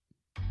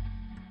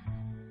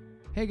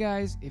Hey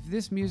guys, if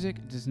this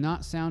music does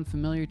not sound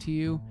familiar to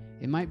you,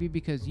 it might be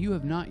because you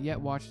have not yet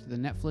watched the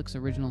Netflix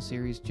original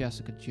series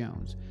Jessica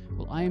Jones.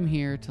 Well, I am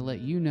here to let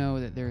you know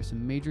that there are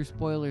some major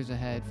spoilers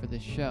ahead for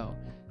this show.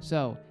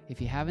 So, if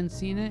you haven't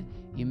seen it,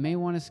 you may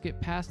want to skip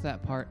past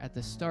that part at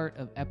the start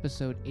of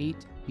episode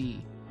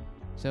 8B.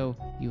 So,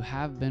 you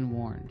have been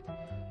warned.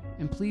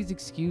 And please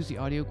excuse the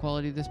audio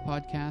quality of this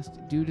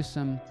podcast. Due to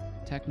some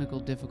technical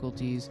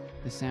difficulties,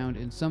 the sound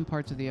in some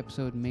parts of the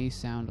episode may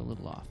sound a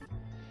little off.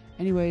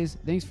 Anyways,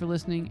 thanks for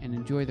listening and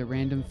enjoy the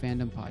Random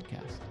Fandom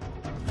Podcast.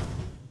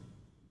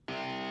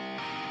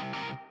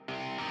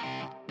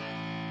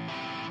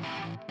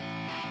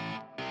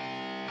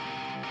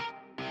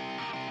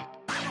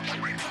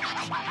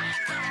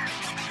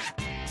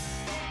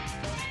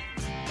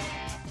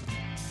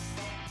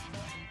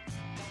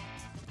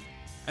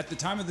 At the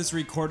time of this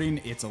recording,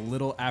 it's a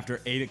little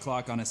after 8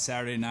 o'clock on a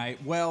Saturday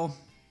night. Well,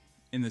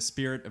 in the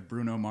spirit of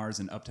Bruno Mars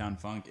and Uptown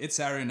Funk, it's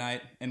Saturday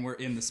night, and we're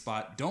in the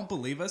spot. Don't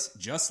believe us?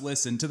 Just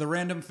listen to the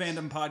Random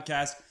Fandom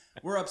Podcast.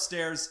 We're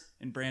upstairs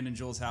in Brandon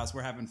Jules' house.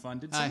 We're having fun.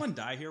 Did someone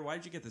die here? Why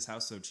did you get this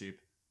house so cheap?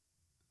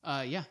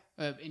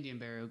 Indian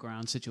burial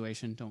ground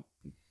situation. Don't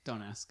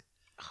ask.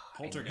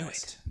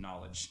 Poltergeist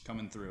knowledge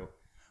coming through.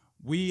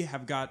 We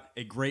have got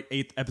a great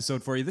 8th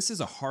episode for you. This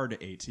is a hard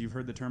 8. You've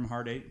heard the term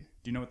hard 8?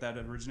 Do you know what that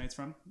originates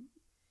from?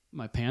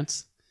 My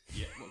pants.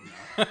 Yeah, well,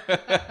 no.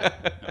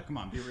 No, come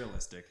on, be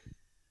realistic.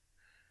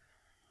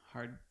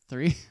 Hard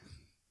 3.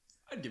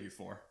 I'd give you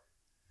 4.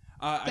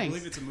 I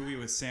believe it's a movie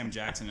with Sam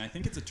Jackson, and I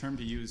think it's a term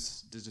to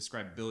use to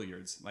describe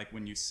billiards. Like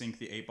when you sink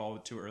the 8 ball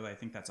too early, I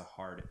think that's a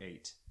hard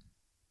 8.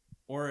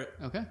 Or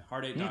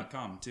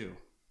hard8.com too.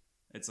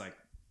 It's like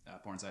a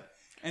porn site.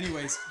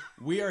 Anyways,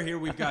 we are here.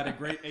 We've got a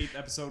great 8th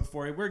episode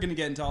for you. We're going to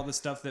get into all the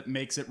stuff that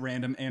makes it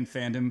random and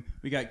fandom.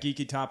 We got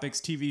geeky topics,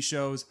 TV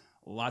shows,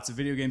 lots of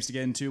video games to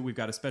get into. We've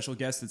got a special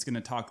guest that's going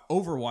to talk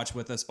Overwatch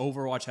with us.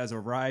 Overwatch has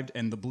arrived,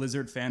 and the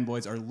Blizzard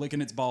fanboys are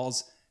licking its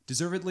balls.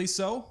 Deservedly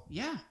so?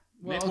 Yeah.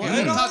 Well,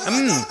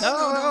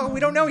 we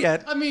don't know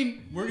yet. I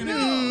mean, we're going to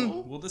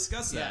go. We'll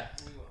discuss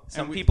that.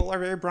 Some people are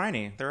very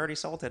briny. They're already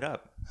salted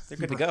up. They're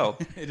good to go.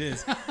 It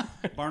is.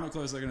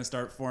 Barnacles are going to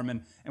start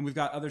forming, and we've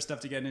got other stuff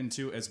to get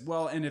into as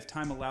well. And if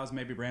time allows,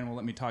 maybe Brandon will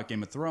let me talk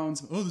Game of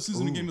Thrones. Oh, this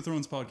isn't a Game of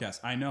Thrones podcast.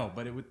 I know,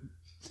 but it would...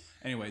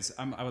 Anyways,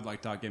 I would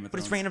like to talk Game of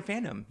Thrones. But it's random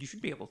fandom. You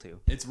should be able to.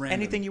 It's random.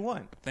 Anything you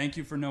want. Thank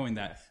you for knowing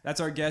that. That's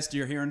our guest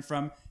you're hearing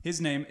from. His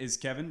name is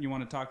Kevin. You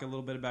want to talk a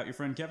little bit about your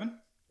friend Kevin?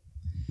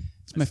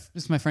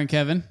 It's my friend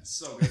Kevin.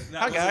 So good. That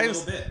Hi, was guys. a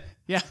little bit.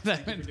 Yeah,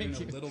 Thank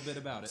you. A little bit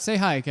about it. Say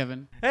hi,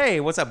 Kevin. Hey,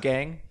 what's up,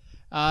 gang?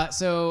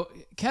 So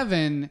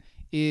Kevin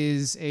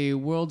is a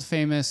world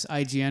famous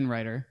IGN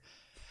writer.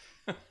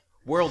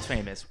 World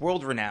famous.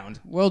 World renowned.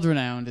 World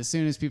renowned as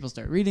soon as people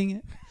start reading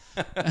it.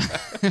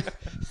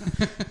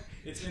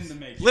 It's in the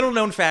making. Little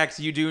known fact,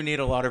 you do need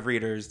a lot of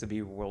readers to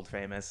be world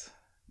famous.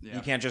 Yeah.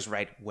 You can't just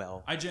write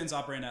well. IGN's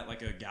operating at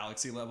like a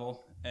galaxy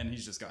level, and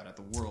he's just got it at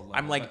the world level.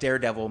 I'm like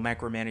Daredevil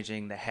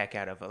micromanaging the heck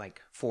out of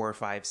like 4 or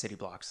 5 city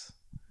blocks.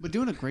 But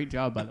doing a great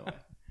job, by the way.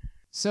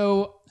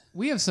 So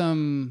we have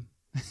some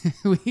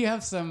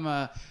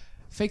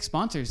fake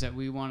sponsors that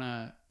we want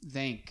to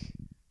thank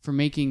for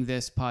making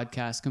this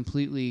podcast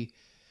completely.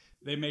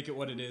 They make it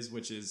what it is,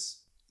 which is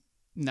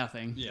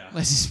nothing. Yeah.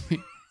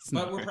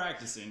 But we're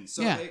practicing.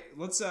 So yeah.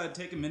 Let's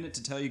take a minute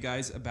to tell you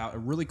guys about a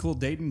really cool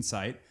dating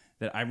site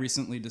that I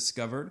recently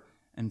discovered.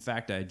 In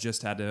fact, I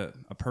just had a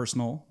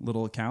personal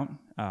little account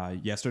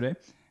yesterday,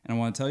 and I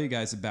want to tell you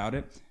guys about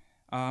it.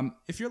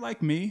 If you're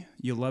like me,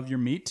 you love your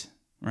meat,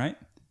 right?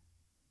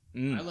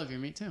 I love your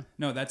meat too.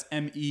 No, that's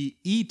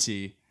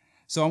MEET.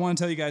 So I want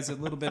to tell you guys a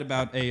little bit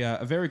about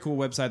a very cool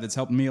website that's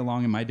helped me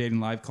along in my dating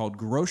life called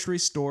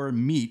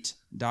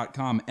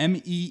GroceryStoreMeat.com,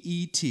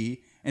 MEET.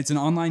 It's an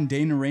online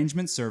dating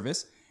arrangement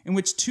service in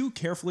which 2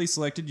 carefully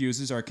selected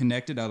users are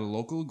connected at a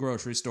local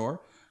grocery store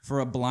for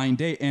a blind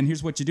date. And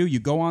here's what you do. You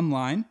go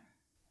online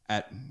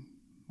at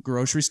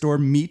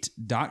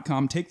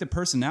GroceryStoreMeat.com, take the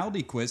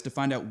personality quiz to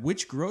find out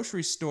which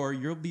grocery store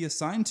you'll be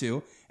assigned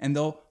to, and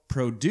they'll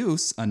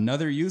produce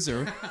another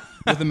user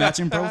with a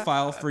matching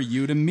profile for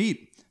you to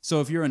meet.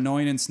 So if you're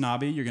annoying and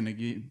snobby, you're going to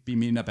be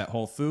meeting up at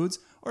Whole Foods.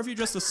 Or if you're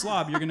just a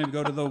slob, you're going to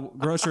go to the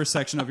grocery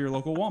section of your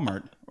local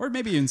Walmart. Or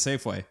maybe even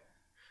Safeway.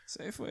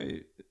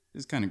 Safeway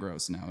is kind of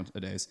gross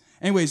nowadays.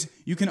 Anyways,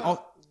 you can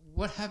all...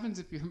 What happens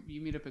if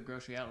you meet up at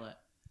Grocery Outlet?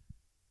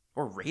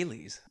 Or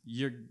Rayleigh's.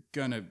 You're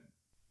going to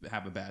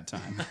have a bad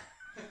time.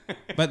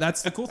 But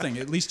that's the cool thing.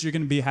 At least you're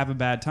going to have a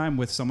bad time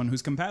with someone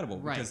who's compatible.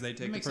 Right. Because they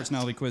take the Makes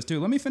personality quiz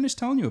too. Let me finish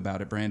telling you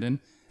about it, Brandon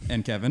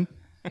and Kevin.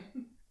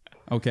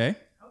 Okay?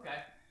 Okay.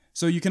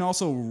 So you can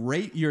also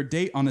rate your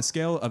date on a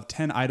scale of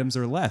 10 items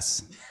or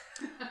less.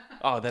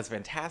 Oh, that's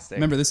fantastic.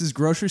 Remember, this is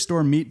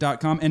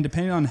GroceryStoreMeat.com, and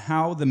depending on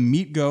how the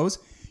meat goes,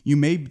 you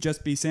may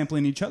just be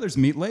sampling each other's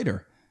meat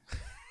later.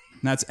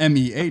 And that's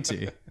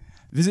MEAT.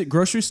 Visit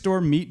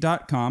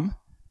GroceryStoreMeat.com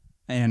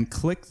and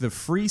click the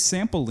free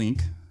sample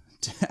link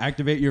to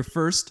activate your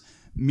first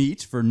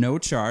meat for no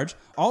charge.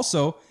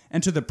 Also,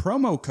 Enter the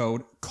promo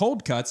code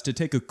COLDCUTS to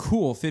take a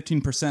cool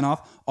 15%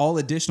 off all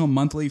additional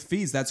monthly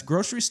fees. That's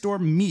grocery store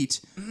meat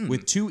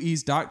with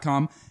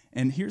 2e's.com.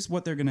 And here's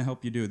what they're going to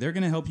help you do. They're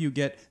going to help you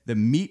get the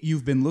meat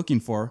you've been looking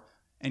for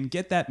and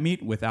get that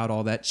meat without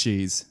all that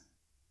cheese.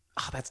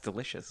 Oh, that's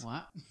delicious.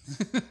 Wow.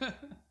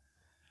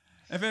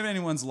 If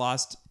anyone's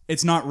lost,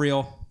 it's not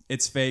real.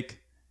 It's fake.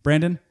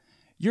 Brandon,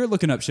 you're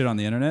looking up shit on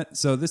the internet,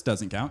 so this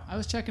doesn't count. I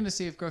was checking to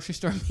see if grocery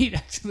store meat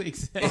actually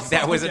exists.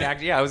 That was an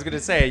act. Yeah, I was going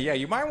to say, yeah,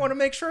 you might want to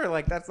make sure,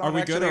 like, that's not Are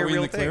we actually good? Are a we in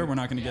real the clear? thing. We're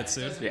not going to get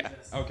sued? Yeah.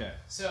 Okay.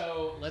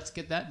 So let's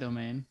get that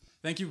domain.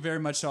 Thank you very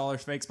much to all our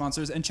fake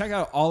sponsors. And check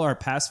out all our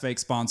past fake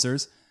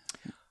sponsors.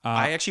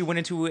 I actually went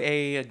into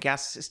a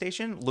gas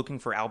station looking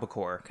for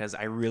albacore because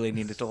I really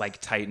needed to, like,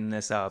 tighten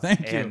this up.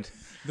 Thank and, you.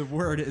 The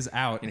word is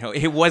out. You know,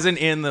 it wasn't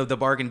in the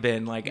bargain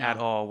bin, like, at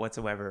all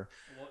whatsoever.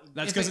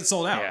 That's because it's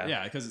sold out. Yeah.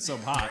 Yeah, because it's so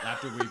hot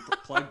after we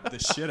plugged the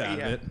shit out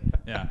of it.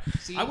 Yeah.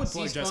 I would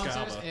plug Jessica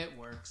sponsors, Alba. It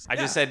works. I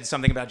just said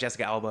something about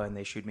Jessica Alba and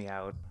they shooed me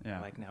out. Yeah.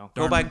 I'm like, no.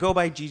 Darn. Go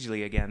by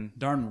Gigli again.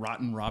 Darn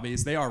rotten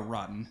Robbies. They are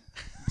rotten.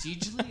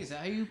 Gigli? Is that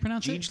how you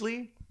pronounce it?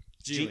 Gigli?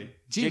 Geely.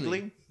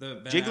 Jiggly?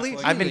 The Ben Jiggly?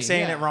 Affleck- I've been Jiggly,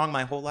 saying yeah. it wrong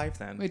my whole life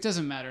then. It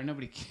doesn't matter.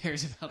 Nobody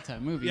cares about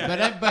that movie. Yeah. But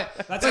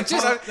That's but like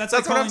just, calling- That's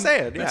like what I'm calling-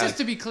 saying. Yeah. just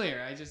to be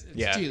clear, it's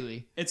Yeah.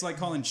 Geely. It's like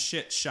calling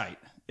shit shite.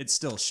 It's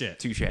still shit.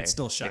 Touche. It's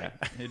still shite.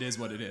 Yeah. It is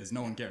what it is.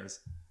 No one cares.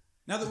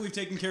 Now that we've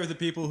taken care of the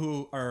people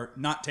who are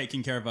not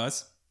taking care of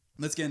us,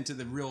 let's get into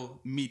the real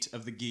meat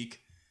of the geek.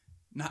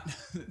 Not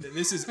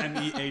this is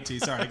MEAT.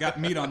 Sorry, I got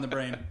meat on the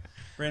brain.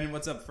 Brandon,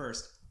 what's up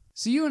first?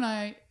 So you and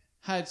I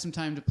had some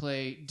time to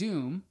play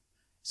Doom,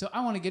 so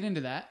I want to get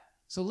into that.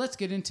 So let's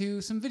get into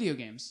some video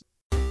games.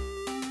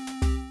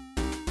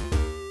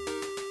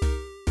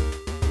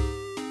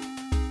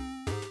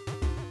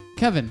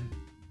 Kevin,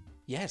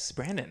 Yes,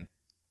 Brandon.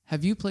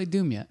 have you played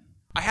Doom yet?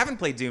 I haven't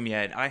played Doom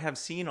yet. I have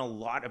seen a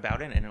lot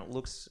about it, and it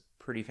looks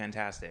pretty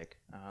fantastic.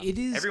 It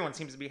is- Everyone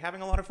seems to be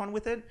having a lot of fun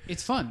with it.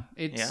 It's fun.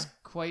 It's Yeah.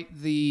 quite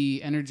the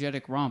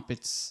energetic romp.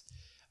 It's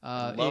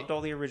Loved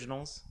all the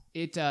originals.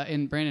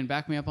 and Brandon,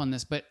 back me up on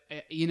this, but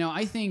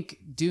I think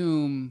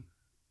Doom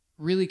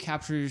really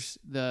captures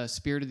the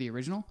spirit of the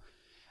original.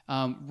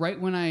 Right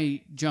when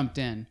I jumped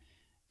in,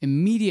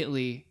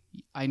 immediately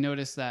I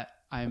noticed that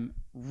I'm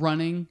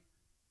running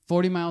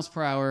 40 miles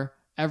per hour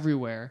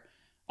everywhere.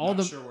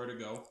 Not sure where to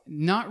go.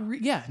 Not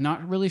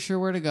really sure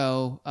where to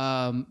go.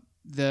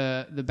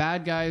 The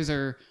bad guys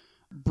are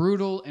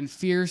brutal and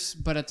fierce,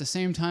 but at the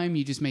same time,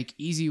 you just make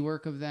easy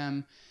work of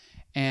them.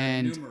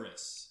 And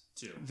Numerous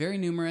too. very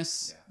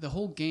numerous. Yeah. The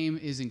whole game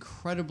is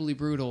incredibly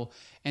brutal,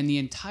 and the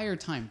entire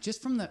time,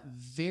 just from the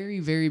very,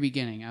 very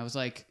beginning, I was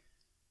like,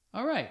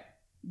 "All right,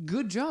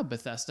 good job,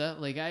 Bethesda."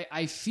 Like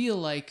I feel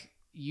like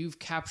you've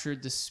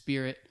captured the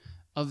spirit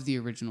of the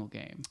original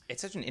game.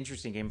 It's such an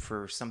interesting game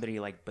for somebody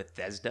like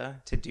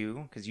Bethesda to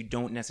do because you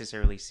don't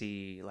necessarily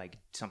see like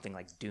something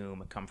like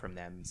Doom come from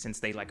them since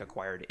they like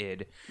acquired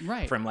id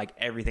Right. from like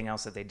everything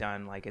else that they've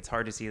done. Like it's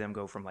hard to see them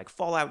go from like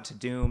Fallout to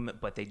Doom,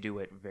 but they do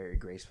it very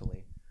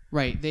gracefully.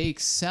 Right. They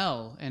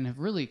excel and have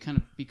really kind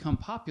of become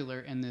popular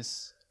in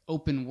this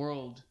open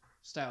world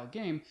style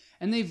game.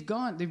 And they've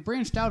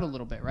branched out a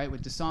little bit, right?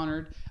 With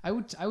Dishonored. I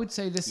would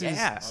say this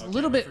Yeah. is a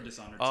little bit For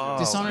Dishonored Oh,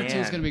 too. Dishonored 2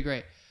 is man. going to be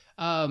great.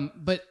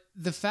 But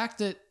the fact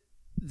that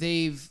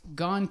they've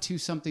gone to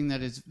something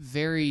that is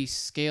very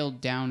scaled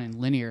down and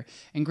linear,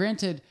 and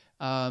granted,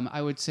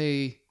 I would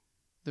say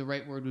the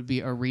right word would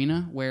be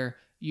arena, where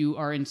you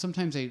are in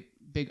sometimes a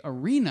big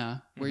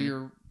arena where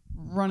you're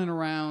running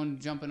around,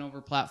 jumping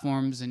over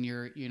platforms, and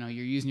you're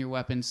using your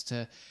weapons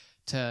to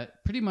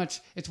pretty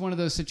much. It's one of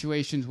those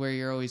situations where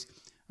you're always,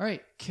 all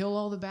right, kill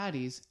all the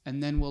baddies,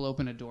 and then we'll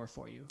open a door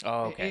for you.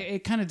 Oh, okay.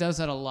 It kind of does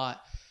that a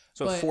lot.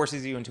 So But it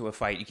forces you into a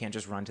fight. You can't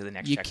just run to the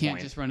next you checkpoint. can't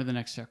just run to the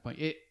next checkpoint.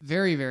 It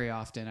very, very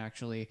often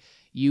actually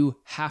you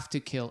have to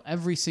kill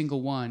every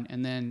single one,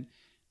 and then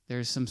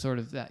there's some sort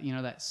of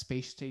that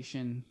space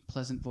station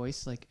pleasant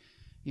voice like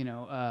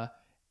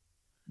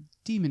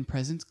demon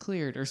presence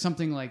cleared or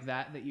something like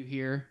that you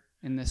hear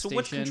in this So station.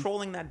 what's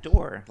controlling that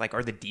door? Like,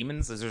 are the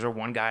demons? Is there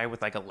one guy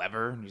with like a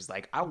lever and he's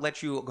like, "I'll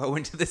let you go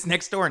into this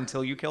next door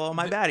until you kill all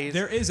my baddies"?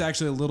 There is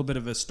actually a little bit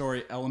of a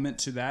story element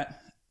to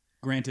that.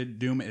 Granted,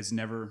 Doom has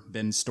never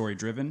been story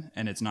driven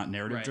and it's not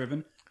narrative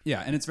driven.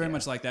 Yeah, and it's very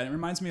much like that. It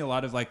reminds me a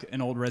lot of like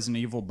an old Resident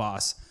Evil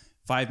boss,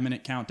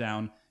 5-minute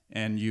countdown,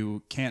 and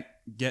you can't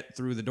get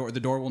through the door. The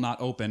door will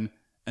not open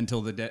until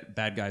the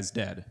bad guy's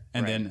dead.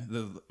 And then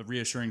the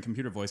reassuring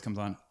computer voice comes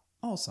on,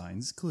 all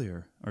signs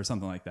clear, or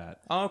something like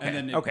that. Oh, okay. And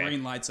then Okay.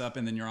 green lights up,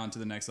 and then you're on to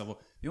the next level.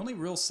 The only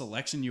real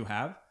selection you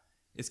have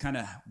is kind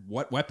of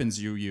what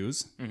weapons you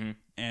use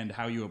and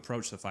how you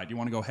approach the fight. You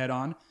want to go head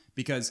on,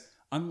 because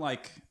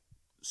unlike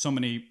so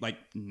many, like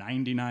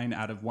 99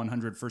 out of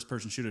 100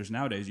 first-person shooters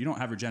nowadays, you don't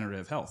have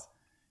regenerative health.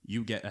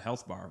 You get a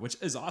health bar, which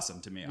is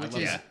awesome to me. which I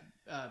love is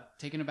that.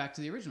 taking it back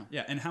to the original.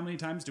 Yeah, and how many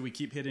times do we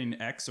keep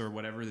hitting X or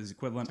whatever is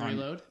equivalent To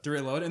reload? To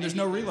reload, and there's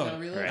no reload.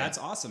 That's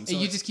awesome. So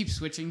And you just keep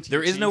switching to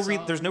There your is no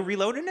chainsaw. there's no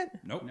reload in it.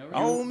 nope. No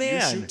Oh, You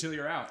man. shoot till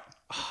you're out.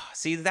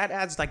 See, that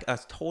adds like a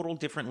total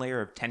different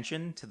layer of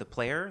tension to the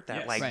player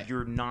that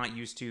you're not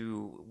used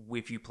to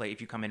if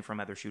you come in from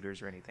other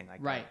shooters or anything like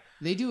that. Right.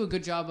 They do a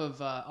good job of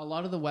a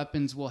lot of the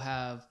weapons will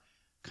have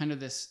kind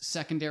of this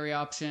secondary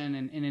option,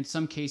 and in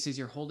some cases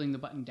you're holding the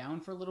button down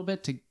for a little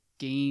bit to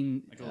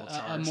gain like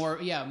a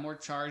more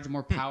charge,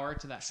 more power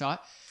to that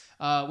shot,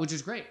 which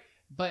is great.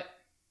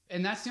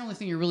 And that's the only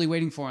thing you're really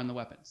waiting for on the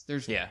weapons.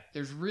 There's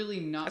really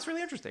not. That's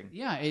really interesting.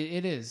 Yeah,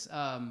 it is.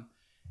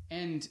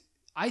 And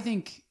I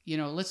think,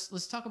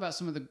 let's talk about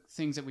some of the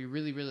things that we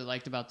really, really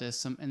liked about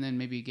this, and then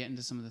maybe get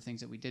into some of the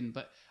things that we didn't.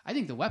 But I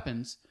think the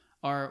weapons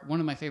are one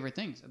of my favorite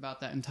things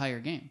about that entire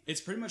game. It's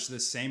pretty much the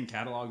same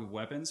catalog of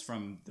weapons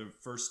from the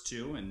first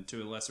two, and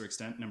to a lesser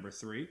extent, number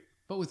 3.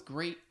 But with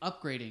great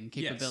upgrading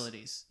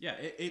capabilities. Yes.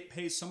 Yeah, it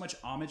pays so much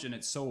homage, and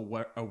it's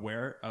so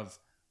aware of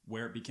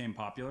where it became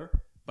popular,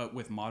 but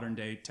with modern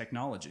day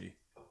technology.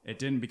 It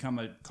didn't become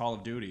a Call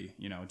of Duty,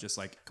 just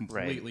like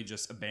completely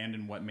just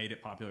abandon what made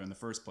it popular in the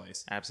first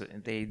place.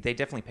 Absolutely. They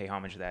definitely pay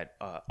homage to that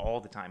all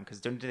the time, because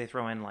don't they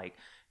throw in like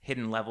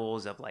hidden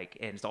levels of and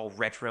it's all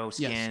retro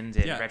skins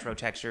and retro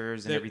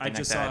textures and everything like that. I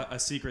just saw a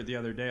secret the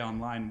other day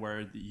online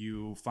where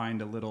you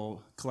find a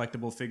little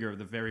collectible figure of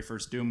the very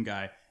first Doom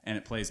guy, and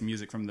it plays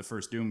music from the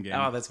first Doom game.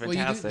 Oh, that's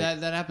fantastic. Well,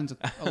 that happens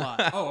a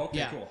lot. Oh,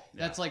 okay, cool.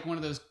 Yeah. That's like one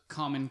of those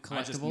common collectibles.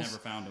 I just never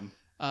found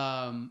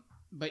them.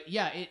 But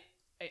yeah,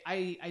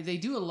 they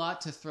do a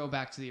lot to throw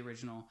back to the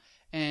original,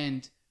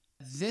 and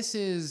this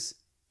is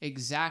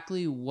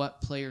exactly what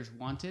players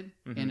wanted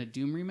in a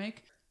Doom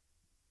remake.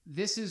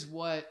 This is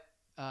what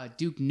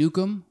Duke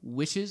Nukem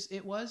wishes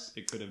it was.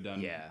 It could have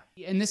done. Yeah.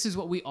 And this is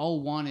what we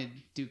all wanted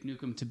Duke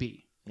Nukem to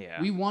be.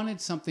 Yeah. We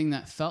wanted something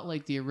that felt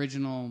like the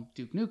original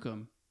Duke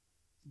Nukem,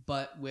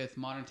 but with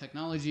modern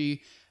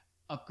technology,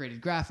 upgraded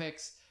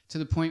graphics, to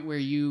the point where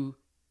you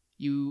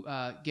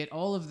get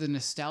all of the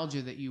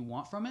nostalgia that you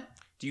want from it.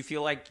 Do you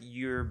feel like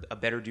you're a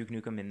better Duke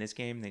Nukem in this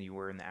game than you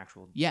were in the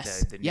actual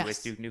the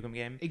newest Duke Nukem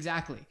game?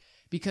 Exactly.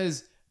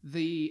 Because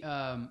the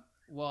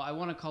I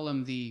want to call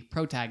him the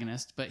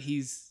protagonist, but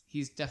he's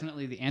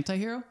definitely the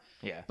anti-hero.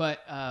 Yeah. But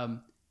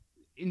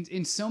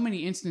in so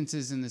many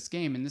instances in this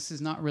game, and this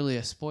is not really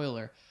a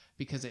spoiler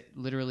because it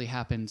literally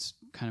happens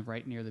kind of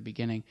right near the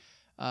beginning.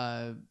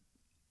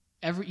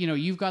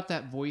 You've got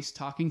that voice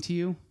talking to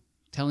you,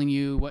 telling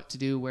you what to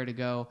do, where to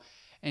go,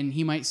 and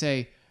he might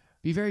say,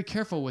 "Be very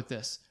careful with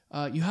this.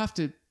 You have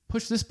to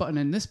push this button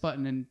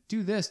and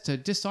do this to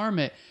disarm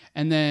it,"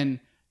 and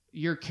then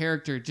your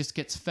character just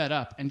gets fed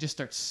up and just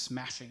starts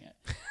smashing it,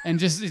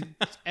 and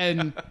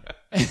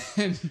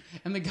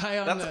and the guy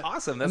on that's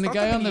awesome. That's and the not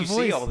guy on the you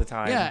voice see all the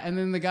time. Yeah, and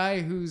then the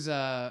guy who's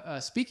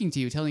speaking to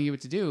you, telling you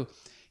what to do,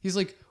 he's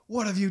like,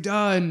 "What have you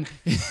done?"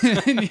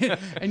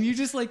 and you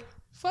just like,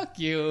 "Fuck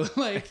you!"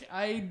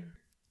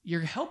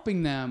 You're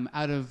helping them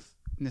out of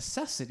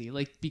necessity,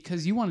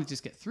 because you want to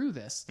just get through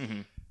this.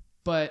 Mm-hmm.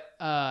 But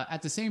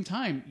at the same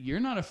time, you're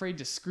not afraid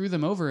to screw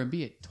them over and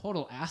be a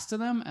total ass to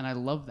them, and I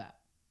love that.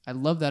 I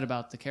love that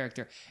about the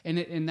character,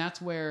 and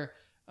that's where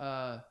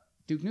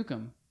Duke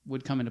Nukem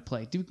would come into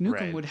play. Duke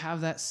Nukem would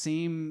have that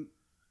same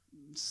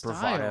style.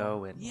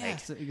 Bravado and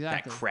exactly.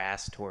 that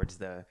crass towards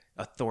the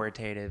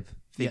authoritative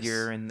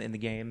figure in the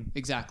game.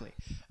 Exactly.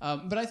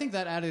 But I think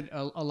that added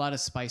a lot of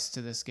spice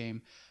to this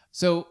game.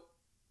 So,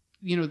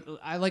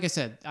 like I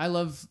said, I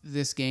love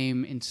this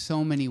game in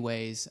so many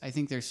ways. I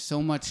think there's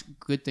so much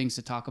good things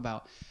to talk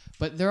about.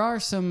 But there are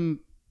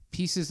some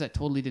pieces that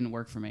totally didn't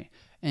work for me.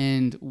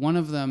 And one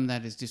of them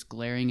that is just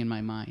glaring in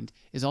my mind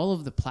is all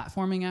of the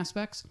platforming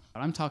aspects.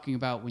 I'm talking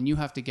about when you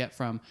have to get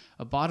from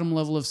a bottom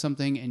level of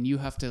something and you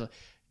have to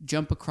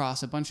jump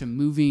across a bunch of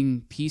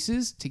moving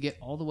pieces to get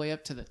all the way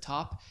up to the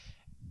top.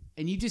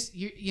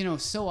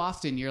 And so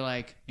often you're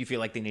like... You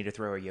feel like they need to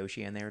throw a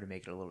Yoshi in there to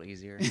make it a little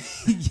easier?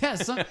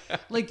 Yes.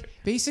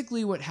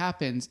 Basically what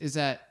happens is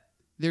that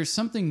there's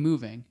something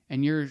moving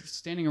and you're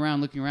standing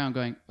around looking around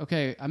going,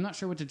 okay, I'm not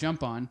sure what to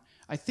jump on.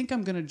 I think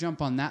I'm going to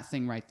jump on that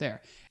thing right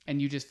there.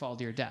 And you just fall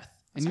to your death.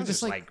 And you're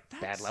just like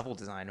bad level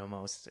design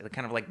almost. It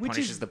kind of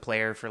punishes the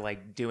player for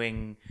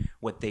doing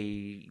what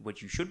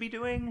you should be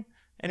doing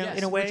in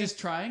a way. Which is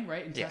trying,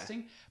 right? And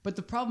testing. But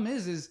the problem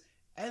is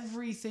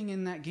everything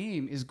in that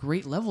game is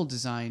great level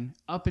design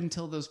up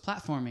until those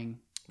platforming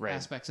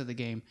aspects of the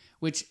game,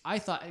 which I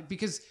thought,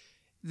 because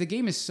the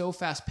game is so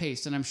fast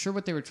paced, and I'm sure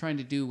what they were trying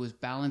to do was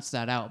balance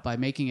that out by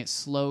making it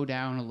slow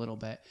down a little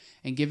bit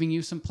and giving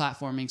you some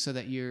platforming so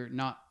that you're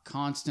not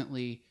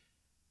constantly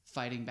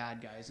fighting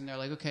bad guys. And they're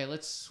like, okay,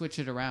 let's switch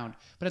it around.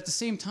 But at the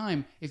same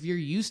time, if you're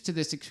used to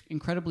this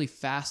incredibly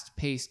fast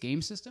paced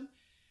game system,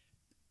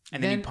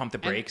 and then you pump the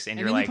brakes and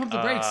you're like,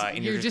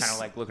 and you're just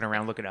kind of looking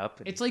around, looking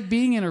up. It's like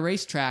being in a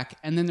racetrack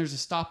and then there's a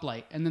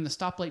stoplight and then the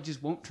stoplight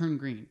just won't turn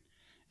green.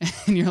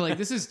 And you're like,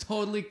 this is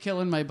totally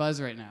killing my buzz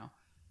right now.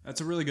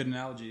 That's a really good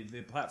analogy.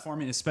 The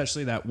platforming,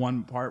 especially that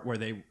one part where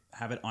they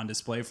have it on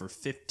display for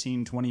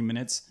 15, 20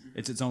 minutes. Mm-hmm.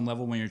 It's its own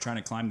level when you're trying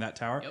to climb that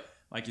tower. Yep.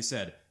 Like you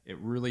said, it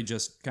really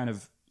just kind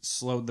of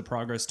slowed the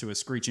progress to a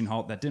screeching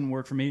halt. That didn't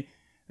work for me.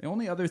 The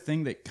only other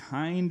thing that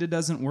kind of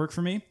doesn't work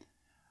for me,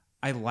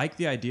 I like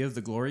the idea of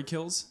the glory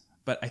kills,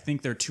 but I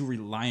think they're too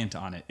reliant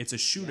on it. It's a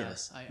shooter,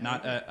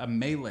 not a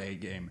melee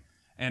game.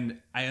 And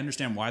I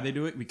understand why they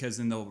do it, because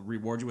then they'll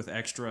reward you with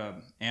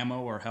extra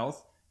ammo or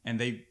health, and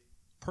they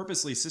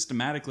purposely,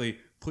 systematically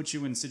put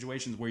you in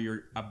situations where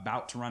you're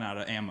about to run out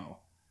of ammo.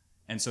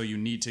 And so you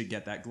need to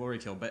get that glory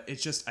kill. But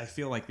it's just, I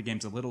feel like the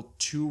game's a little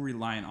too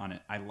reliant on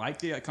it. I like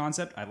the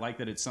concept. I like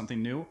that it's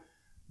something new,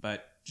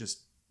 but just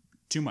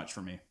too much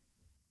for me.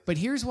 But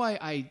here's why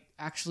I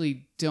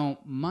actually don't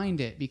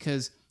mind it,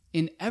 because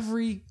in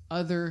every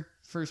other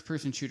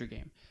first-person shooter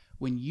game,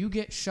 when you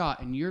get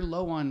shot and you're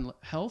low on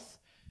health,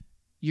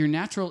 your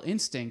natural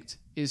instinct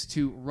is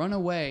to run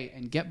away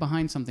and get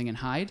behind something and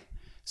hide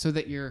so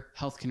that your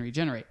health can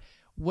regenerate.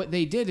 What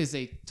they did is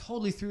they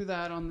totally threw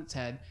that on its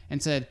head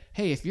and said,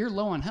 hey, if you're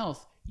low on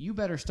health, you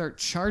better start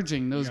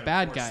charging those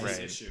bad guys.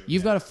 Right.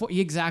 You've got to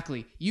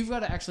exactly. You've got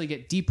to actually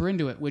get deeper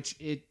into it, which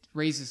it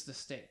raises the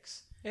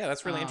stakes. Yeah,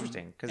 that's really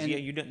interesting, because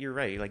you're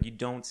right. Like, you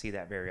don't see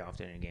that very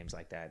often in games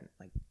like that,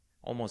 like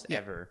almost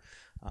ever,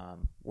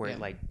 where it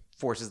like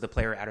forces the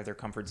player out of their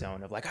comfort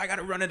zone of like, I got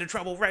to run into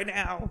trouble right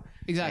now,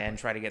 and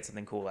try to get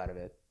something cool out of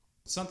it.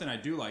 Something I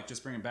do like,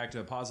 just bring it back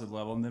to a positive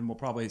level, and then we'll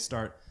probably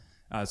start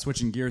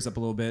switching gears up a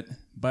little bit.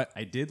 But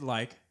I did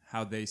like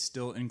how they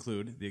still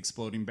include the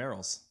exploding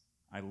barrels.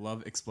 I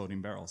love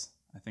exploding barrels.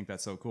 I think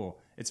that's so cool.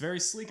 It's very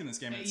sleek in this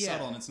game. It's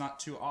subtle, and it's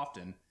not too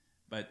often.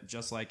 But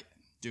just like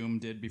Doom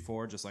did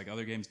before, just like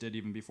other games did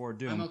even before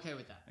Doom. I'm okay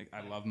with that.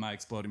 I love my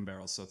exploding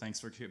barrels, so thanks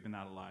for keeping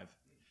that alive.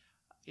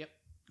 Yep.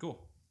 Cool.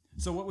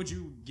 So what would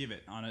you give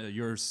it on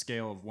your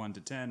scale of 1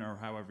 to 10, or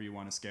however you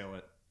want to scale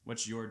it?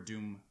 What's your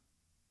Doom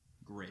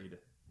grade?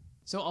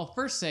 So I'll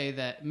first say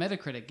that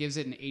Metacritic gives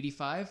it an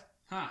 85.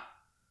 Huh.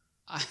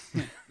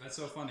 That's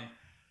so funny.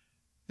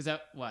 Is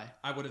that why?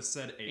 I would have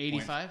said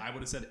 85. I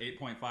would have said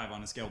 8.5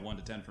 on a scale of 1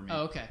 to 10 for me.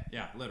 Oh, okay.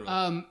 Yeah, literally.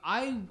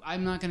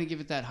 I'm not going to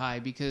give it that high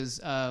because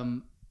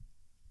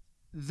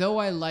though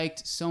I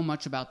liked so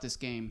much about this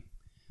game,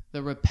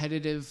 the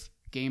repetitive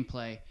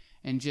gameplay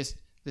and just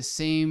the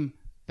same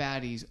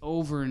baddies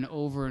over and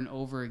over and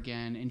over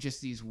again, and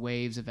just these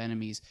waves of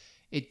enemies,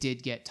 it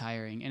did get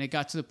tiring. And it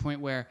got to the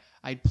point where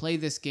I'd play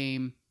this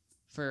game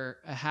for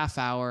a half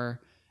hour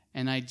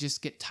and I'd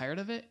just get tired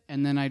of it,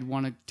 and then I'd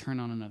want to turn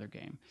on another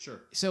game.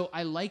 Sure. So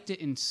I liked it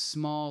in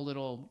small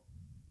little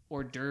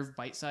hors d'oeuvre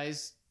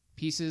bite-sized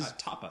pieces.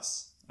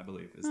 Tapas, I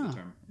believe, is the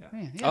term.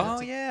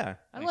 Yeah. Yeah.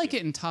 I like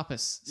it in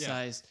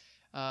tapas-sized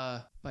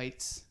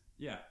bites.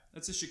 Yeah,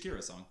 that's a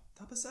Shakira song.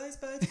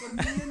 Tapas-sized bites for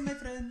me and my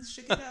friends.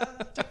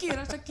 Shakira.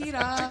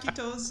 Shakira.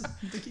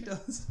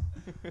 Taquitos.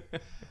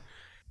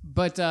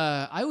 But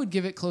I would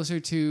give it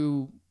closer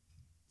to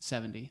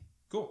 70.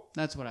 Cool.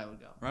 That's what I would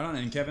go. Right on.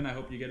 And Kevin, I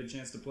hope you get a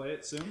chance to play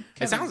it soon.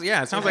 It sounds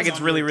like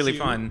it's really, really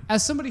fun.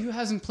 As somebody who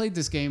hasn't played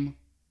this game,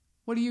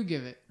 what do you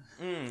give it?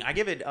 I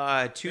give it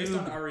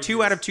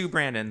 2 out of 2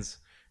 Brandons.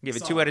 Give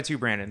it 2 out of 2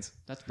 Brandons.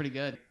 That's pretty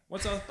good.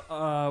 What's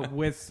up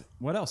with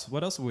what else?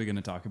 What else are we going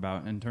to talk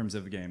about in terms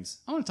of games?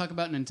 I want to talk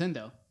about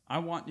Nintendo. I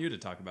want you to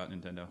talk about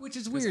Nintendo. Which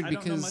is weird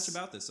because I don't know much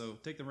about this, so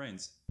take the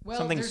reins. Well,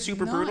 something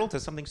super brutal to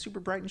something super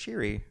bright and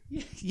cheery.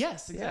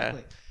 Yes,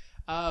 exactly.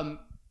 Yeah.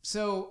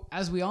 So,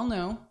 as we all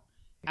know,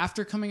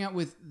 after coming out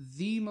with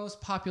the most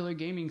popular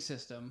gaming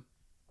system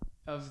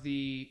of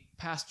the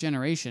past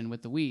generation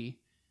with the Wii,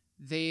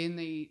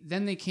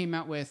 they came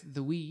out with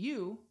the Wii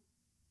U,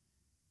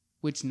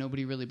 which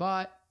nobody really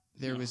bought.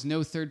 There was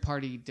no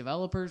third-party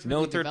developers.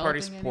 No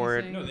third-party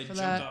support. No, they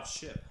jumped off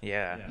ship.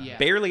 Yeah.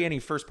 Barely any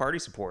first-party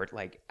support,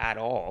 like at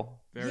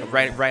all.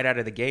 Right out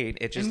of the gate,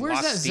 it just. And where's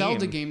lost that steam.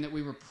 Zelda game that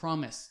we were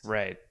promised?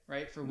 Right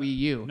for Wii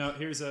U. No,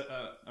 here's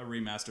a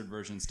remastered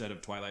version instead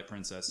of Twilight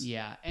Princess.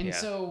 Yeah, and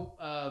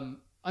so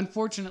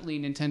unfortunately,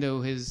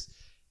 Nintendo has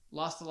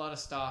lost a lot of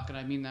stock, and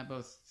I mean that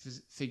both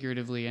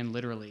figuratively and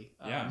literally.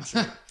 I'm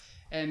sure.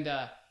 And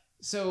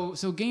so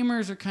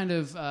gamers are kind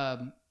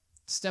of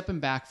stepping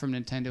back from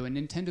Nintendo, and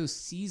Nintendo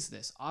sees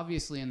this,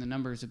 obviously, and the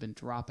numbers have been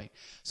dropping.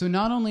 So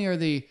not only are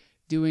they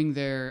doing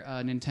their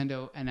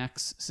Nintendo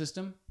NX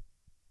system,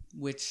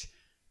 which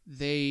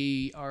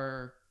they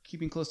are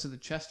keeping close to the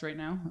chest right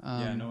now.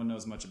 No one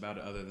knows much about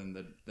it other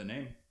than the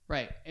name.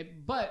 Right.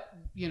 But,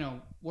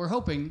 we're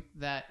hoping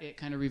that it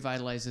kind of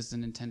revitalizes the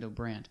Nintendo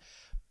brand.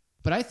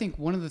 But I think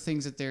one of the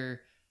things that they're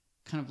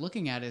kind of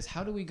looking at is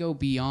how do we go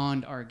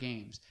beyond our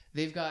games?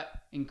 They've got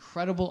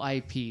incredible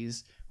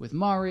IPs with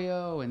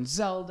Mario and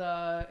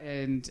Zelda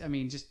and,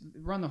 just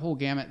run the whole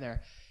gamut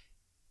there.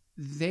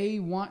 They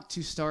want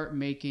to start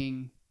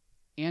making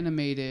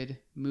animated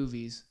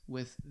movies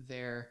with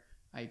their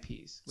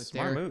IPs, with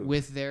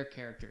their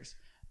characters.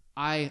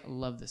 I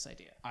love this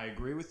idea. I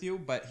agree with you,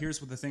 but here's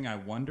the thing I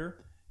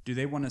wonder. Do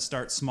they want to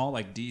start small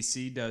like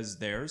DC does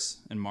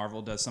theirs and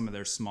Marvel does some of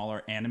their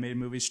smaller animated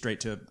movies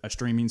straight to a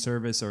streaming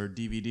service or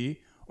DVD?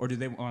 Or do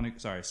they want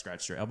to,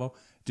 scratch your elbow.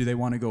 Do they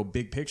want to go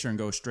big picture and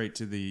go straight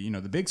to the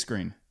big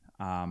screen?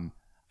 I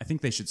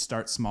think they should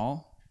start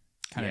small,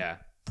 kind of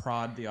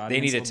prod the audience.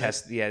 They need to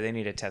test. Yeah, they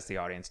need to test the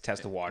audience,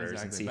 test the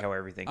waters, and see how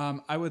everything.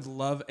 I would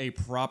love a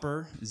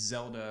proper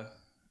Zelda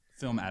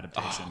film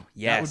adaptation.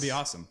 Yes. That would be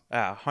awesome.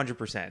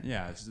 100%.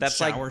 Yeah, that's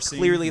like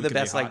clearly the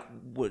best like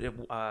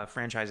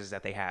franchises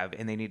that they have,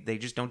 and they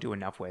just don't do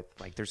enough with.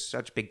 Like, there's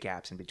such big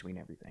gaps in between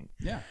everything.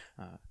 Yeah,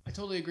 I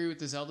totally agree with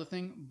the Zelda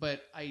thing,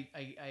 but I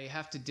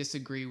have to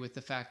disagree with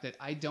the fact that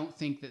I don't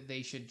think that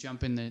they should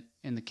jump in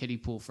the kiddie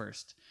pool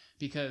first,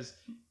 because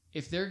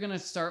if they're gonna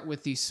start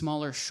with these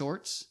smaller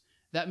shorts,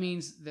 that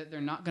means that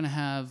they're not gonna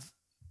have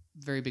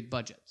very big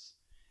budgets.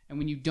 And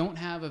when you don't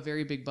have a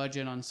very big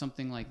budget on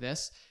something like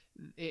this,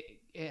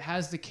 it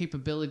has the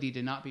capability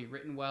to not be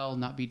written well,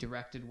 not be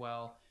directed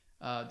well.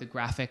 The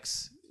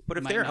graphics. But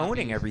if they're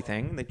owning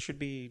everything, they should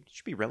be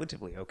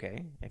relatively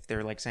okay. If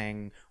they're like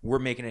saying we're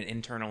making it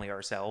internally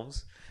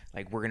ourselves,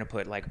 like we're gonna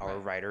put like our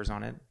writers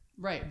on it.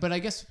 Right. But I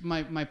guess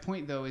my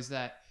point though is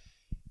that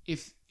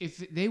if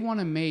they want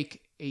to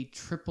make a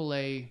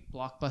AAA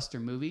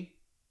blockbuster movie,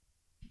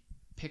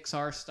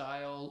 Pixar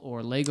style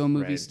or Lego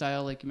movie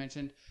style, like you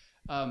mentioned,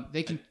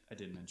 they can. I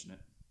did mention it.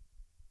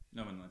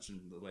 No one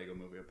mentioned the Lego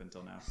movie up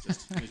until now.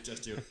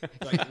 Just you.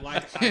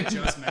 Like I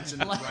just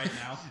mentioned it right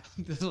now.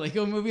 The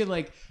Lego movie,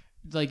 like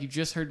you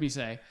just heard me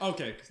say.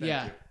 Okay.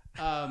 Thank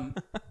you.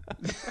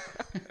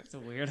 That's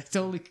weird. I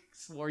totally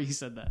swore you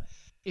said that.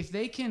 If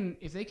they can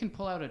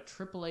pull out a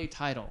AAA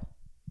title,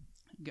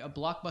 a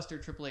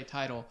blockbuster AAA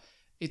title,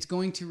 it's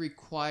going to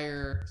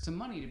require some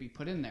money to be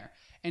put in there.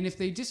 And if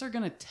they just are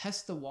going to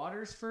test the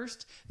waters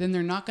first, then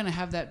they're not going to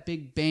have that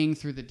big bang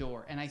through the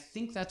door. And I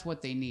think that's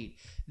what they need.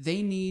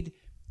 They need,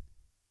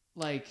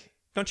 like...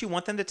 Don't you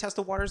want them to test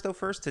the waters, though,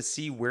 first, to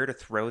see where to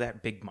throw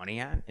that big money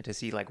at and to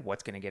see, like,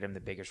 what's going to get them the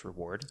biggest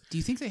reward? Do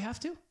you think they have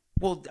to?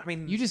 Well, I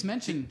mean... You just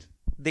mentioned...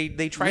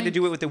 They tried to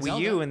do it with the Wii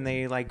Zelda. U, and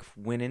they, like,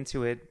 went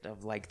into it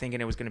of, like, thinking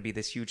it was going to be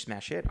this huge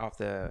smash hit off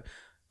the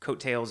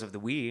coattails of the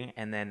Wii,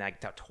 and then, like,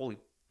 that totally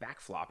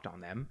backflopped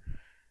on them.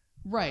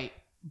 Right.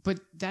 But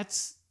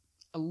that's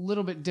a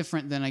little bit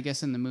different than, I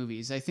guess, in the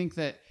movies. I think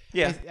that...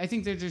 Yeah. I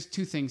think that there's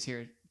two things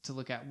here to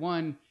look at.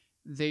 One,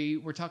 they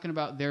were talking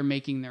about they're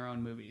making their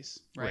own movies,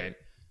 right?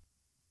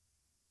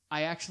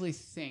 I actually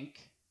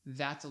think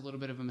that's a little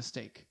bit of a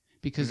mistake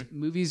because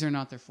movies are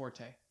not their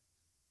forte.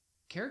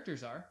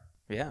 Characters are.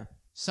 Yeah.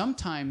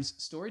 Sometimes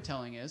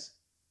storytelling is,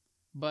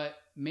 but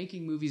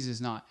making movies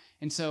is not.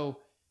 And so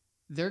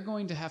they're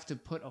going to have to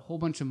put a whole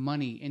bunch of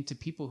money into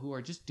people who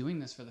are just doing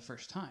this for the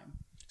first time.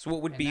 So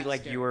what would be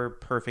like your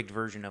perfect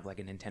version of like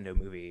a Nintendo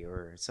movie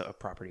or a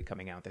property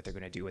coming out that they're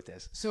going to do with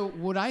this? So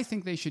what I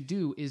think they should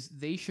do is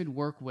they should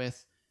work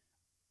with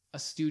a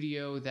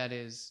studio that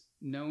is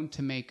known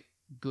to make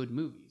good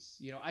movies.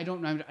 You know, I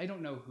don't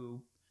know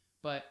who,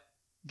 but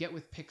get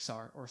with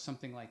Pixar or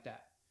something like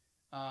that.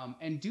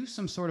 And do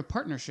some sort of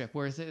partnership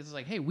where it's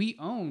like, hey, we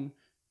own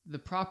the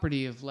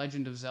property of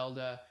Legend of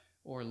Zelda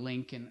or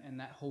Link and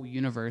that whole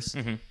universe.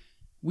 Mm-hmm.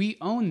 We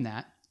own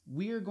that.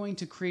 We are going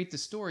to create the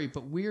story,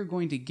 but we are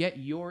going to get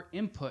your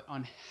input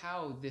on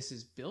how this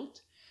is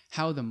built,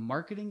 how the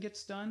marketing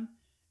gets done,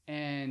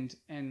 and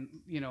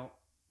you know,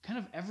 kind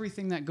of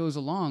everything that goes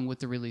along with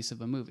the release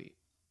of a movie.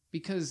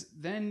 Because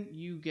then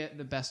you get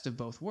the best of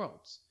both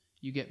worlds.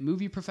 You get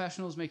movie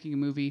professionals making a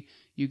movie.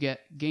 You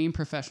get game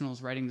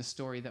professionals writing the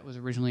story that was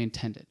originally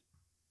intended.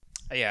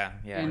 Yeah.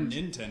 And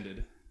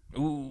intended.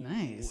 Ooh,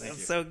 nice.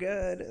 That's so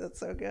good. That's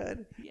so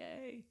good.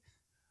 Yay.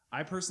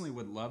 I personally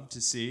would love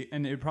to see,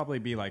 and it would probably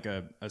be like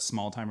a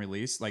small time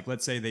release. Like,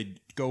 let's say they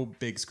go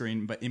big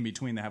screen, but in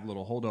between they have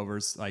little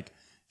holdovers, like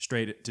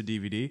straight to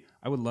DVD.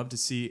 I would love to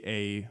see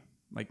it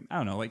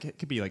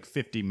could be like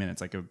 50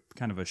 minutes, like a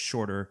kind of a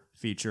shorter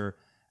feature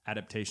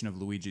adaptation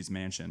of Luigi's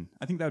Mansion.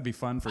 I think that would be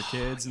fun for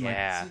kids and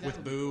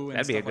with Boo and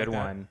that'd be a good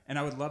like one. And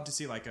I would love to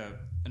see like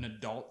an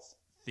adult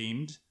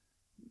themed.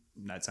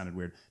 That sounded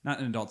weird. Not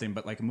an adult theme,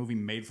 but like a movie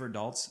made for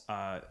adults,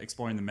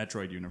 exploring the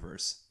Metroid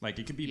universe. Like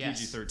it could be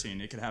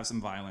PG-13. It could have some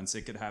violence.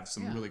 It could have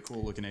some really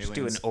cool looking aliens. Just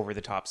do an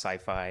over-the-top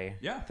sci-fi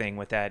thing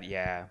with that.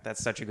 Yeah,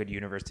 that's such a good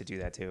universe to do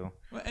that too.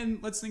 Well, and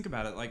let's think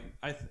about it. Like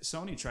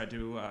Sony tried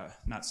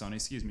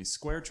to,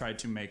 Square tried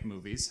to make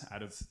movies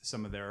out of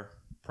some of their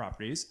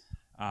properties.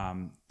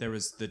 There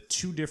was the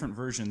two different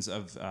versions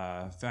of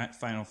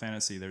Final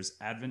Fantasy. There's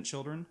Advent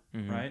Children,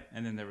 right?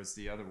 And then there was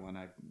the other one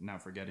I'm now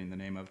forgetting the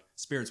name of,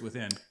 Spirits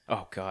Within.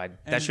 Oh, God.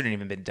 That shouldn't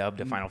even been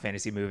dubbed a Final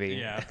Fantasy movie.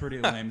 Yeah, pretty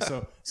lame.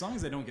 So as long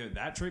as they don't get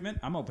that treatment,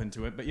 I'm open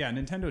to it. But yeah,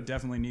 Nintendo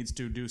definitely needs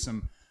to do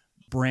some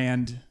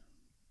brand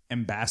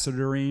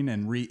ambassadoring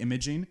and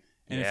re-imaging.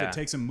 And if it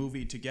takes a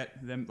movie to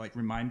get them, like,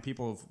 remind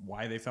people of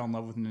why they fell in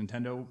love with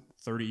Nintendo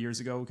 30 years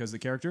ago because of the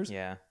characters,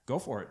 go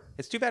for it.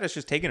 It's too bad it's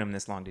just taken them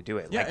this long to do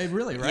it. Yeah, like, it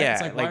really, right?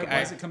 Yeah, it's like,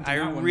 why does it come to I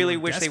now when really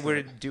we're wish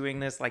desperate? they were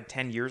doing this like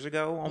 10 years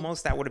ago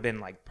almost. That would have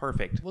been like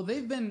perfect. Well,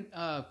 they've been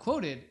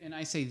quoted, and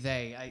I say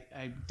they.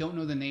 I don't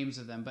know the names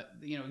of them, but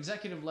you know,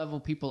 executive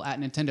level people at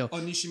Nintendo. Oh,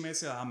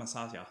 Nishimasa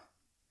Amasaya.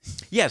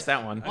 Yes,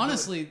 that one.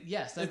 Honestly,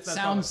 yes, that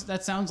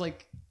sounds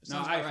like.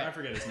 I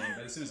forget his name,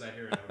 but as soon as I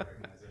hear it, I would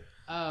recognize it.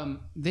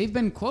 They've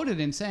been quoted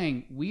in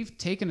saying we've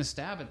taken a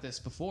stab at this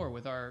before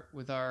with our.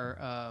 But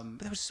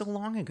that was so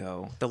long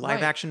ago. The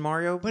live action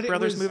Mario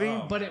Brothers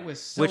movie, but it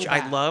was so which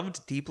bad. I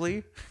loved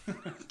deeply.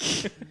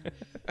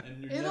 And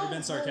And you've never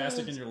been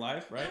sarcastic in your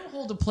life, right? It'll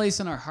hold a place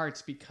in our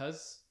hearts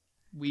because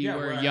we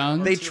were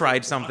young. They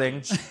tried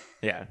something.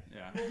 Yeah.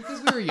 Well,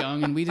 because we were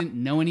young and we didn't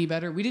know any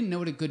better. We didn't know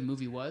what a good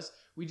movie was.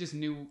 We just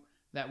knew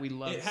that we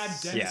loved. It had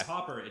Dennis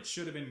Hopper. It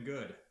should have been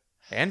good.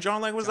 And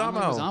John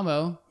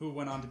Leguizamo. Who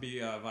went on to be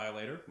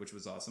Violator, which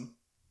was awesome.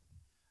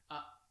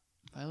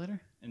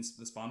 Violator? In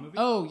the Spawn movie?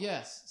 Oh,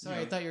 yes. Sorry,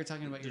 I thought you were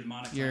talking about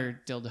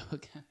your dildo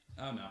again.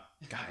 Oh, no.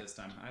 God, this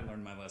time. I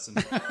learned my lesson.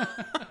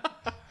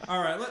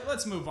 All right,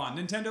 let's move on.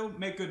 Nintendo,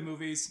 make good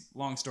movies,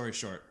 long story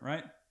short,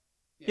 right?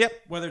 Yep.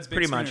 Whether it's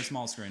big screen or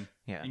small screen.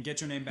 Yeah. And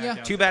get your name back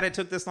out. Too bad it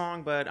took this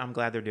long, but I'm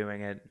glad they're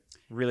doing it.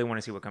 Really want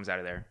to see what comes out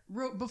of there.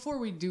 Before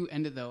we do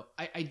end it, though,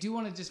 I do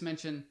want to just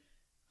mention,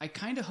 I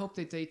kind of hope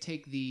that they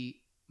take the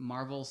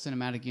Marvel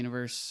Cinematic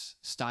Universe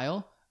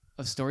style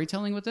of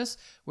storytelling with this,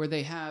 where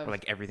they have... Where,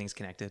 like, everything's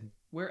connected.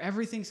 Where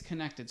everything's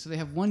connected. So they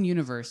have one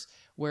universe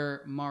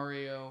where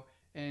Mario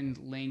and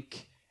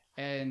Link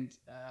and,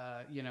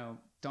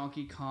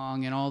 Donkey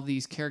Kong and all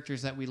these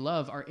characters that we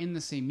love are in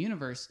the same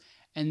universe.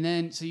 And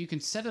then, so you can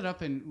set it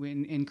up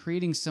in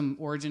creating some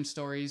origin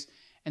stories.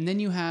 And then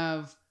you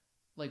have,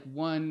 like,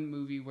 one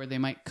movie where they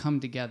might come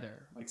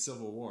together. Like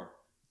Civil War.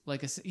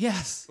 Like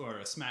yes. Or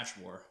a Smash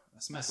War.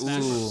 A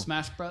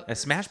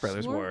Smash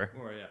Brothers War.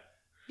 Or,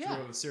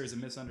 through a series of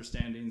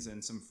misunderstandings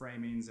and some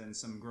framings and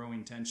some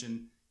growing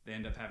tension, they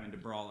end up having to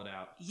brawl it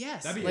out.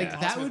 Yes. That'd be like,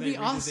 that would be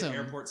awesome. The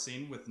airport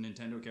scene with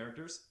Nintendo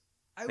characters.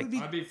 I'd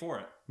be for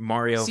it.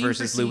 Mario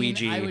versus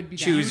Luigi.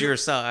 Choose your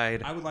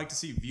side. I would like to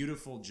see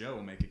Beautiful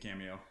Joe make a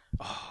cameo.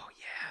 Oh,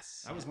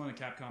 yes. That was one of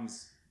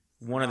Capcom's...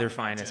 One of their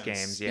finest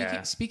games,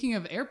 yeah. Speaking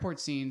of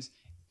airport scenes,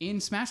 in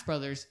Smash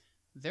Brothers,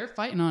 they're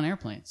fighting on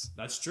airplanes.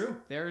 That's true.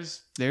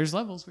 There's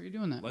levels where you're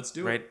doing that. Let's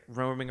do it. Right,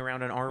 roaming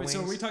around on R-Wings.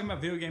 So are we talking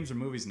about video games or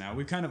movies now?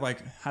 We've kind of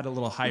like had a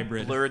little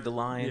hybrid. Blurred the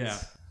lines. Yeah.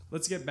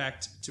 Let's get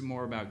back to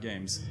more about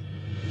games.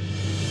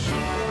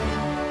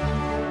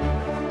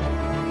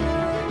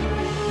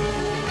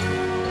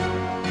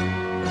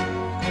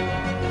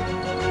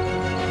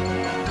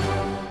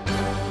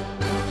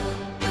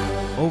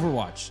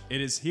 Overwatch.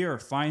 It is here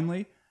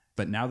finally,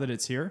 but now that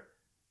it's here,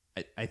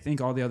 I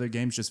think all the other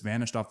games just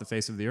vanished off the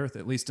face of the earth,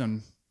 at least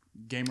on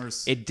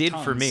gamers. It did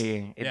for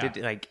me. It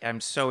did. Like, I'm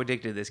so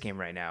addicted to this game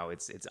right now.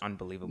 It's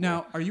unbelievable.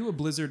 Now, are you a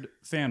Blizzard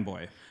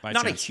fanboy?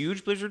 Not a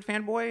huge Blizzard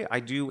fanboy. I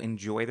do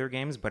enjoy their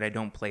games, but I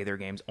don't play their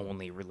games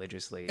only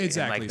religiously.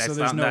 Exactly. And,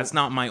 like, that's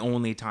not my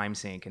only time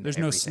sink. There's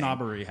no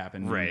snobbery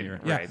happening here.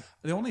 Right.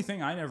 The only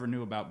thing I never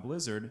knew about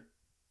Blizzard,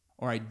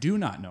 or I do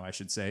not know, I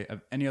should say,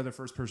 of any other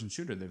first-person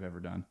shooter they've ever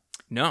done.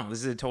 No, this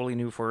is a totally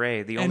new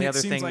foray. The only other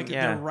thing, seems like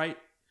they're right.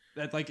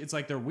 That like it's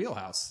like their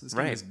wheelhouse. This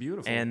game is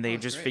beautiful, and they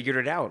just figured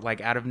it out like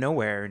out of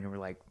nowhere, and you were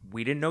like,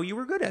 "We didn't know you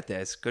were good at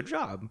this. Good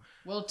job."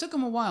 Well, it took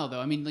them a while, though.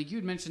 I mean, like you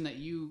had mentioned that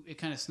it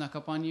kind of snuck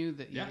up on you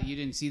that you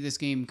didn't see this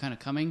game kind of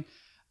coming.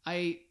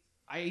 I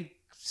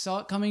saw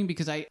it coming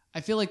because I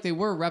feel like they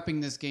were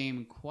repping this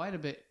game quite a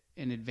bit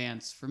in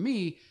advance for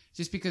me,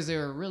 just because they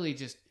were really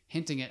just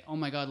hinting at, oh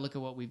my God, look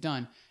at what we've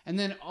done. And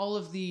then all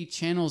of the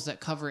channels that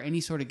cover any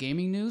sort of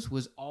gaming news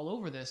was all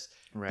over this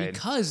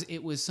because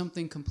it was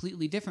something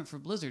completely different for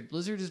Blizzard.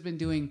 Blizzard has been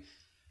doing,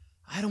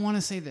 I don't want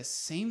to say the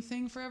same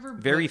thing forever.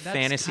 Very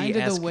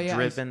fantasy-esque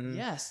driven.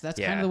 Yes, that's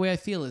kind of the way I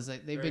feel is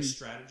that they've been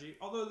strategy.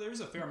 Although there's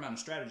a fair amount of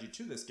strategy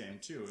to this game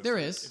too. There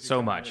is.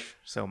 So much,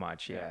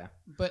 yeah.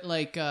 But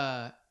like,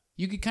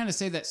 you could kind of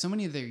say that so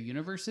many of their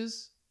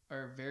universes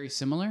are very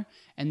similar,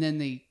 and then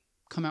they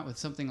come out with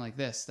something like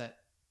this that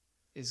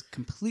is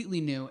completely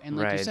new, and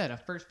like you said, a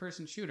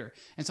first-person shooter.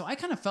 And so I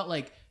kind of felt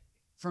like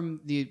from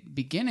the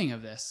beginning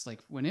of this, like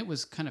when it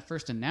was kind of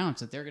first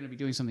announced that they're going to be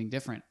doing something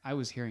different, I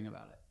was hearing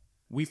about it.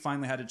 We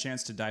finally had a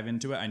chance to dive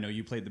into it. I know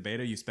you played the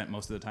beta. You spent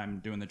most of the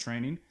time doing the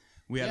training.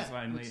 We had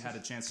finally had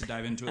a chance to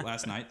dive into it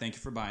last night. Thank you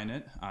for buying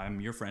it.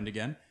 I'm your friend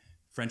again.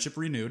 Friendship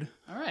renewed.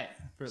 All right.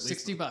 For at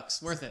least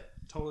 $60. Worth it.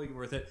 Totally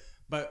worth it.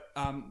 But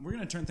we're going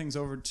to turn things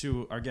over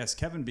to our guest,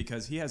 Kevin,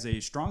 because he has a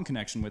strong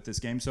connection with this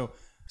game. So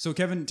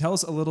Kevin, tell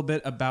us a little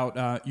bit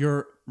about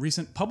your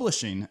recent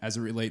publishing as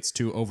it relates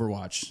to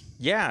Overwatch.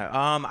 Yeah,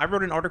 I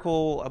wrote an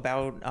article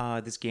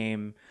about this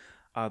game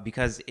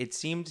because it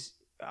seemed,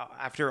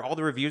 after all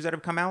the reviews that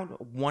have come out,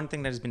 one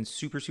thing that has been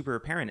super, super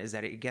apparent is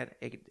that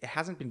it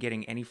hasn't been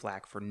getting any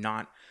flack for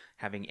not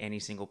having any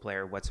single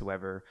player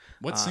whatsoever.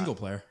 What's single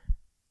player?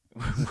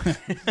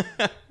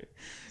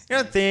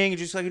 Thing,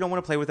 just like you don't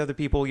want to play with other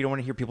people, you don't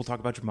want to hear people talk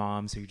about your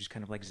mom, so you just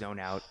kind of like zone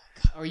out,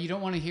 or you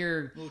don't want to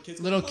hear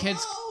little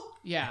kids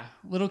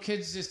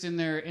just in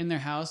their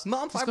house.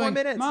 Mom, 5 more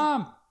minutes.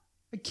 Mom,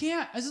 I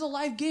can't. This is a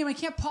live game. I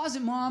can't pause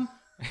it, Mom.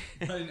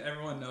 Letting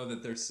everyone know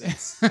that they're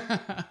 6.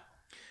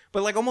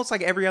 But like almost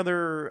like every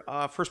other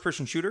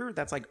first-person shooter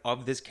that's like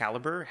of this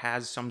caliber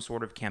has some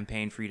sort of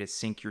campaign for you to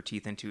sink your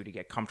teeth into, to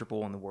get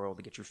comfortable in the world,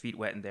 to get your feet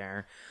wet in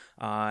there,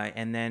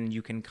 and then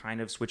you can kind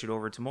of switch it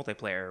over to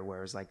multiplayer.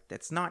 Whereas like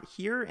that's not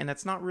here, and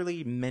that's not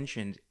really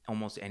mentioned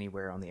almost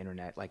anywhere on the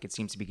internet. Like it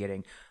seems to be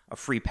getting a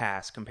free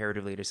pass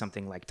comparatively to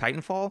something like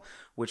Titanfall,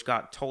 which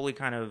got totally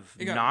kind of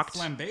knocked.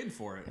 Flambéed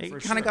for it.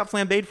 It kind of got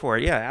flambéed for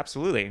it. Yeah,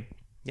 absolutely.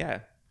 Yeah.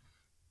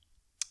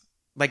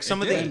 Like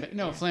some of the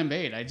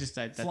flambéed.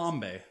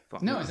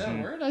 Flambe. No, is that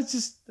a word?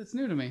 That's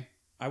new to me.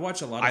 I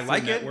watch a lot of I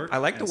like Network. I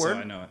like the word. So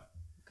I know it.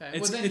 Okay.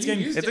 Well, then you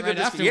used it right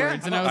afterwards. Yeah,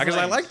 and I was because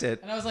like, I liked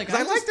it. And I was like,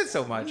 I liked it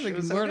so much. It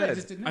was so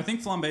good. I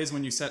think flambe is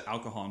when you set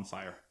alcohol on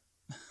fire.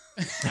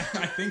 I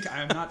think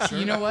I'm not sure.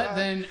 You know what?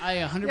 Then I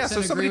 100% agree with you.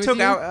 So somebody took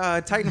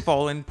out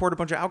Titanfall and poured a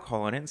bunch of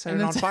alcohol in it and set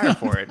it on fire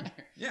for it.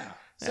 Yeah.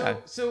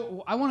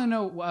 So I want to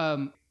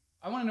know.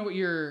 I want to know what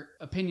your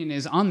opinion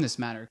is on this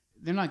matter.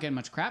 They're not getting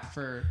much crap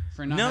for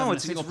not having a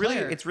single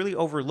player. It's really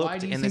overlooked. Why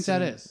do you think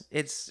that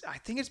is? I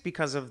think it's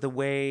because of the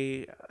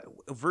way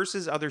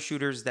versus other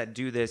shooters that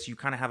do this, you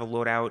kind of have a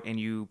loadout and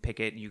you pick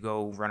it, you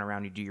go run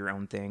around, you do your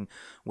own thing.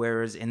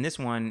 Whereas in this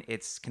one,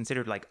 it's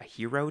considered like a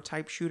hero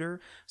type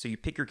shooter. So you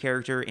pick your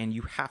character and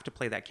you have to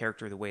play that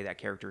character the way that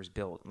character is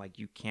built. Like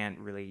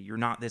you're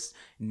not this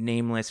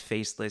nameless,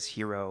 faceless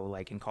hero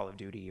like in Call of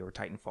Duty or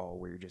Titanfall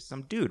where you're just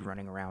some dude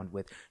running around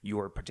with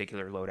your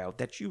particular loadout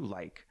that you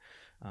like.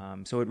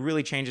 So it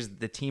really changes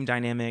the team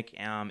dynamic,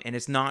 and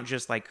it's not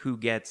just like who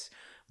gets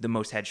the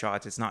most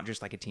headshots. It's not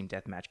just like a team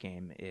deathmatch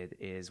game. It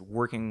is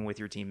working with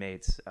your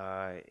teammates.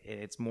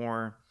 It's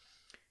more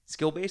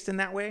skill-based in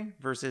that way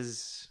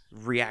versus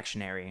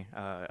reactionary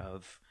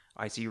of,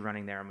 I see you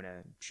running there, I'm going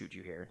to shoot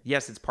you here.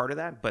 Yes, it's part of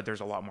that, but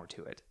there's a lot more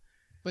to it.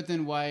 But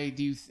then why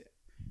do you...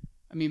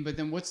 but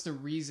then what's the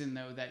reason,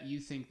 though, that you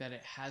think that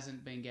it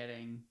hasn't been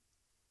getting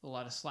a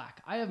lot of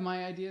slack? I have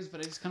my ideas, but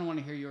I just kind of want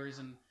to hear yours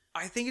and...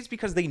 I think it's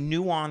because they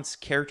nuance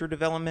character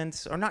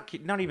development, or not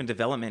even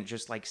development,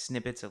 just like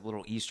snippets of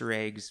little Easter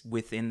eggs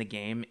within the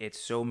game. It's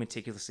so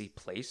meticulously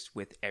placed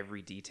with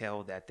every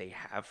detail that they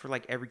have for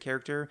like every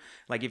character.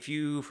 Like if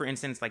you, for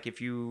instance, like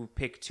if you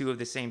pick two of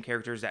the same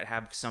characters that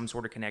have some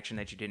sort of connection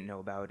that you didn't know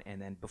about,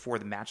 and then before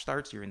the match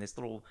starts, you're in this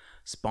little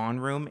spawn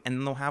room, and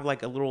then they'll have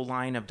like a little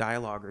line of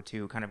dialogue or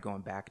two, kind of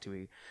going back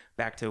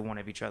to one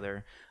of each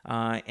other,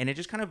 and it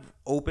just kind of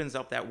opens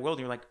up that world.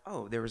 And you're like,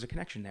 oh, there was a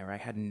connection there I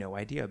had no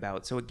idea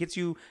about. So it gets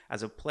you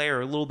as a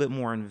player a little bit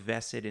more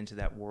invested into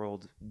that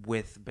world,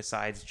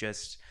 besides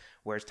just,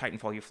 whereas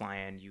Titanfall, you fly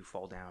in, you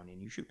fall down,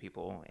 and you shoot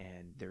people,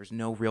 and there's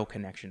no real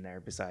connection there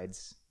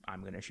besides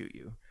I'm gonna shoot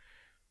you.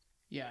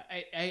 Yeah,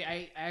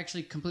 I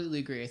actually completely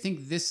agree. I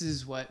think this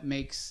is what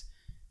makes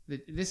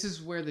this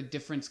is where the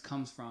difference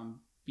comes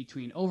from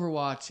between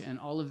Overwatch and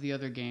all of the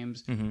other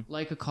games,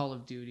 like a Call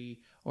of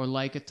Duty or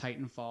like a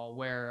Titanfall,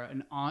 where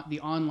the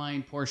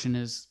online portion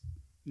is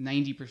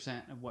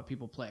 90% of what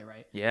people play,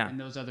 right? Yeah. In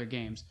those other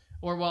games.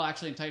 Or, well,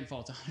 actually in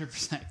Titanfall, it's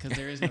 100% because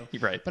there is no...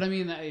 Right. But I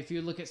mean, if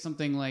you look at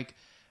something like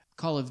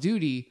Call of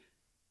Duty,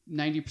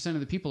 90%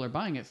 of the people are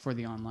buying it for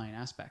the online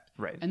aspect.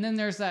 Right. And then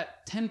there's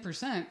that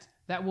 10%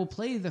 that will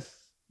play the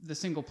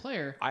single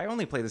player. I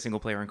only play the single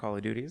player in Call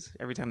of Duties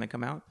every time they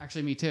come out.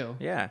 Actually, me too.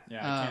 Yeah.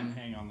 Yeah, I can't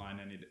hang online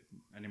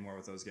anymore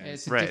with those games.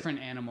 It's a different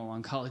animal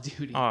on Call of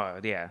Duty. Oh,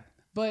 yeah.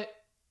 But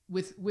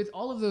with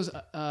all of those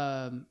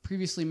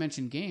previously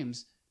mentioned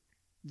games,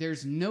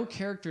 there's no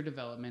character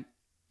development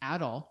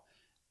at all.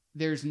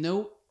 There's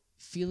no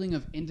feeling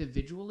of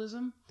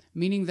individualism,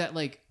 meaning that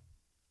like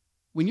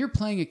when you're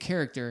playing a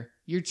character,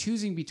 you're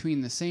choosing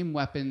between the same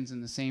weapons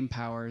and the same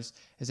powers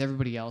as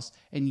everybody else.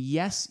 And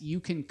yes,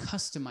 you can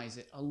customize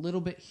it a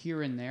little bit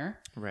here and there.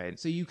 Right.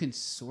 So you can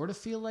sort of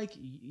feel like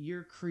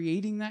you're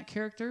creating that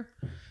character.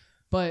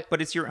 But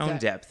it's your own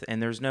depth,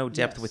 and there's no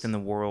depth within the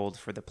world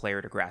for the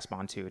player to grasp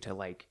onto to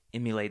like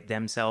emulate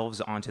themselves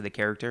onto the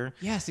character.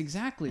 Yes,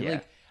 exactly. Yeah.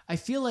 Like I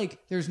feel like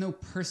there's no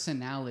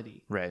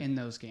personality in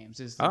those games.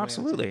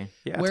 Absolutely.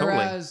 Yeah,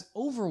 whereas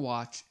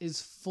Overwatch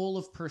is full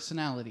of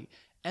personality.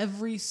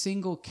 Every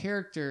single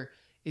character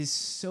is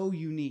so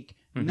unique,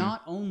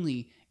 not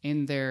only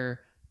in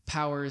their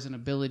powers and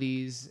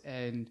abilities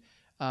and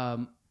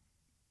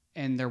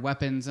their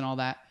weapons and all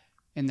that,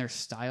 and their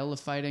style of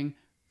fighting,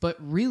 but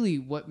really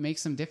what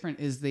makes them different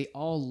is they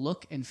all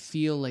look and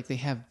feel like they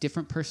have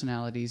different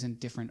personalities and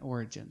different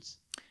origins.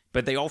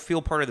 But they all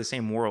feel part of the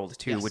same world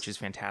too, which is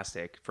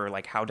fantastic for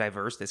like how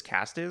diverse this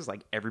cast is.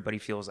 Like everybody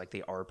feels like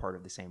they are part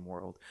of the same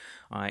world.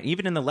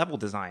 Even in the level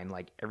design,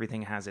 like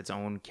everything has its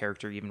own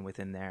character even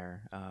within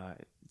there.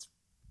 It's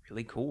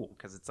really cool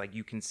because it's like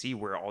you can see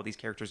where all these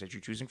characters that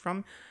you're choosing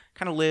from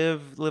kind of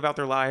live out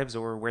their lives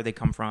or where they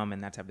come from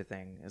and that type of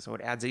thing. And so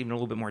it adds even a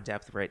little bit more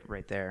depth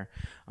right there.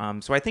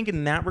 So I think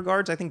in that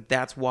regards, I think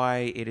that's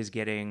why it is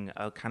getting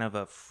a kind of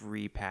a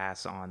free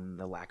pass on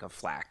the lack of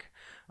flack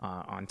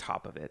on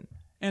top of it.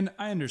 And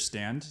I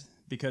understand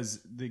because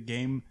the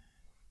game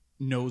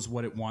knows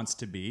what it wants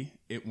to be.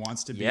 It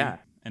wants to be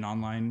an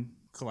online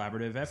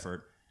collaborative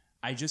effort.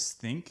 I just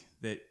think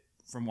that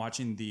from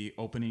watching the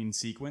opening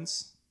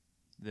sequence,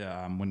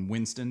 when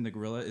Winston, the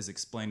gorilla, is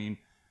explaining,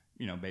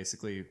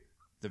 basically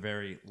the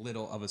very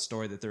little of a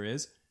story that there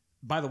is.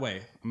 By the way,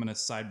 I'm going to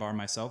sidebar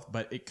myself,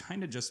 but it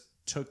kind of just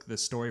took the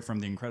story from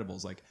The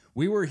Incredibles. Like,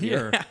 we were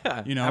here,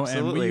 absolutely.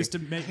 and we used to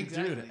make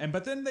dude.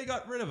 But then they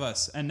got rid of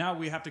us, and now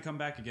we have to come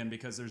back again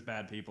because there's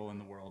bad people in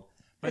the world.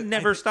 But it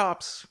never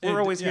stops. We're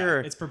always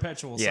here. It's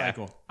perpetual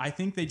cycle. I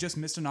think they just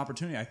missed an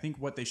opportunity. I think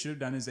what they should have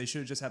done is they should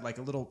have just had like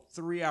a little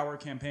 3-hour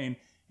campaign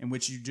in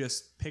which you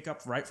just pick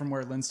up right from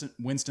where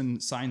Winston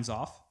signs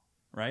off,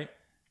 right?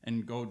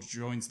 And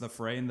joins the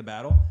fray in the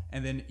battle.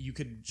 And then you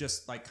could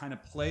just like kind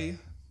of play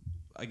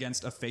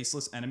against a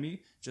faceless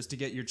enemy just to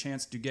get your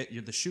chance to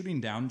get the shooting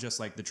down, just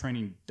like the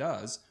training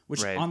does,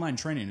 which online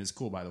training is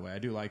cool, by the way. I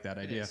do like that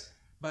idea.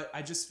 But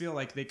I just feel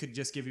like they could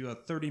just give you a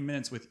 30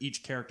 minutes with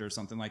each character or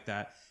something like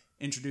that,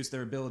 introduce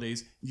their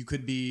abilities. You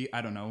could be,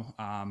 I don't know,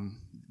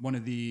 one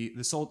of the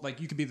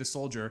you could be the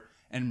soldier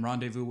and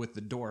rendezvous with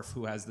the dwarf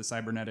who has the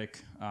cybernetic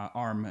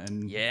arm,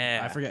 and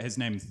I forget his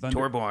name.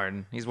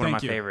 Torborn. He's one of my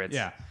favorites.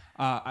 Yeah.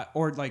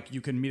 Or like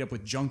you can meet up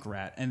with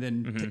Junkrat, and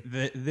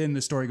then then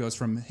the story goes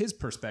from his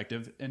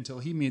perspective until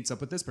he meets up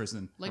with this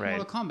person, like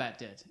Mortal Kombat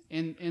did.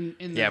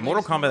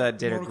 Mortal Kombat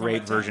did a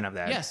great version of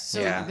that. Yes,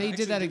 so they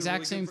did that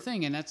exact same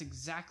thing, and that's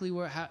exactly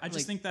where. I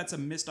just think that's a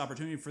missed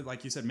opportunity for,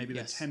 like you said, maybe the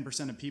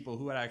 10% of people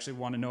who would actually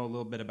want to know a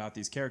little bit about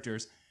these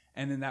characters,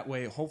 and then that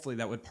way, hopefully,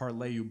 that would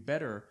parlay you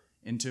better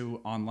into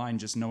online,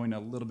 just knowing a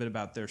little bit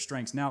about their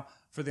strengths. Now,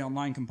 for the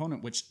online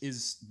component, which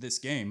is this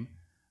game.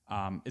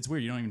 It's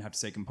weird. You don't even have to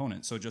say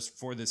component. So just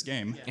for this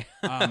game,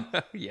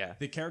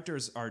 the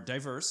characters are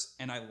diverse,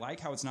 and I like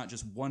how it's not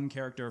just one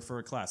character for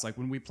a class. Like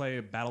when we play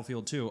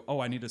Battlefield 2,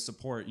 I need to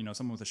support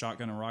someone with a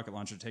shotgun and a rocket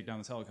launcher to take down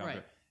this helicopter.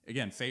 Right.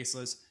 Again,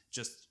 faceless.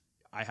 Just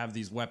I have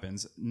these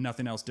weapons.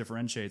 Nothing else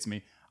differentiates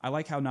me. I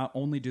like how not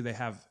only do they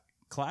have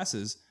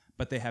classes,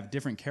 but they have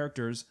different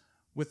characters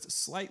with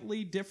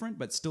slightly different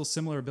but still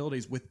similar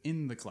abilities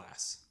within the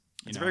class.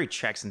 It's a very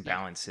checks and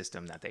balance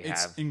system that they have.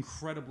 It's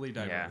incredibly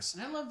diverse.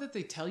 And I love that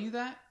they tell you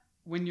that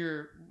when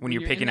you're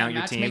picking out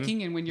your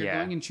team, and when you're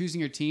going and choosing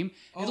your team.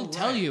 It'll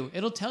tell you.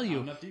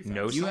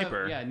 No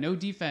sniper. No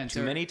defense.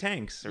 Too many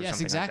tanks. Or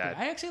something exactly. Like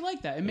that. I actually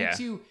like that.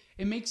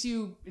 It makes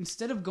you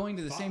instead of going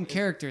to the same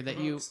character that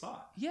you.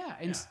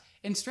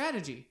 And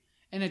strategy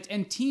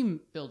and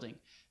team building,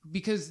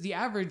 because the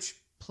average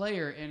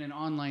player in an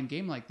online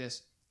game like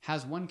this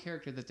has one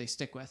character that they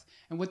stick with.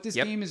 And what this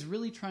game is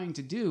really trying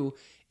to do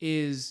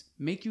is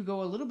make you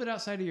go a little bit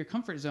outside of your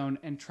comfort zone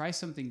and try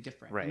something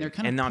different. Right. And they're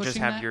kind and of not just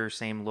have your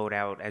same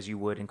loadout as you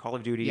would in Call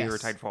of Duty or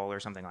Titanfall or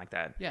something like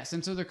that. Yes.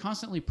 And so they're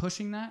constantly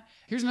pushing that.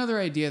 Here's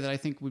another idea that I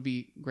think would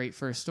be great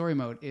for a story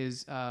mode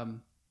is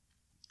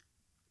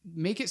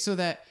make it so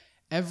that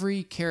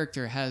every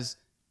character has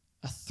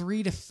a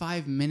 3 to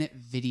 5 minute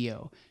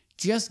video,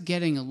 just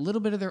getting a little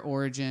bit of their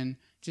origin,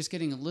 just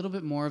getting a little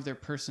bit more of their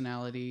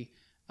personality.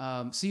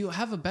 So you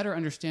have a better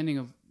understanding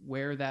of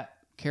where that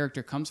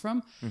character comes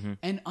from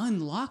and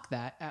unlock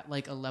that at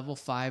like a level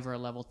 5 or a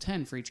level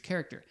 10 for each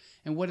character.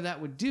 And what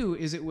that would do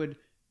is it would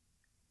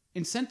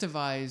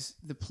incentivize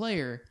the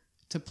player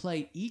to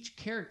play each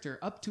character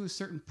up to a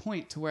certain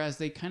point to whereas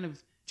they kind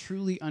of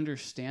truly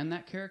understand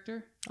that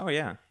character. Oh,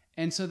 yeah.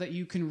 And so that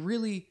you can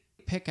really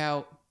pick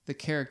out the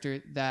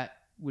character that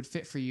would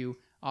fit for you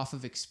off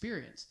of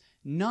experience,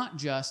 not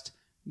just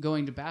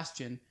going to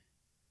Bastion,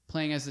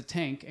 playing as a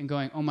tank and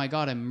going, oh my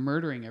God, I'm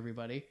murdering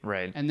everybody.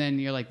 Right. And then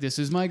you're like, this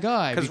is my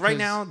guy. Because right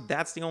now,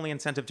 that's the only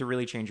incentive to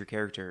really change your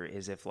character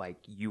is if like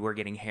you are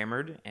getting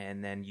hammered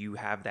and then you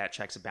have that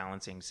checks and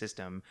balancing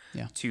system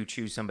to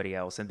choose somebody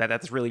else. And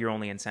that's really your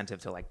only incentive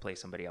to like play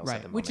somebody else at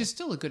the moment. Which is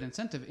still a good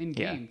incentive in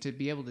game to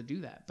be able to do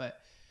that. But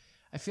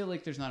I feel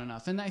like there's not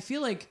enough. And I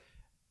feel like,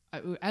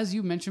 as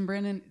you mentioned,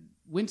 Brandon,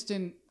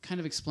 Winston kind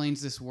of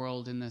explains this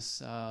world in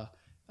this,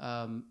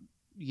 world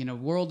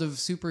of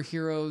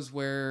superheroes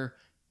where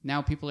now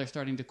people are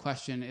starting to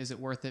question, is it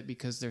worth it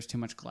because there's too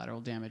much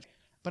collateral damage?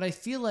 But I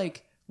feel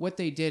like what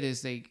they did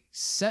is they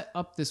set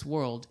up this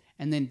world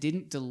and then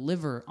didn't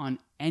deliver on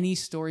any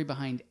story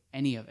behind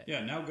any of it.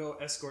 Yeah, now go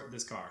escort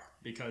this car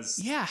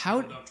because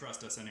people don't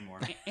trust us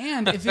anymore.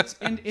 And if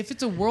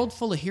it's a world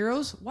full of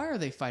heroes, why are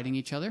they fighting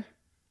each other?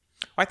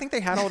 I think they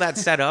had all that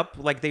set up.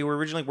 Like they were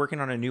originally working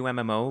on a new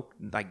MMO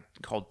like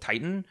called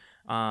Titan.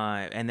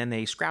 And then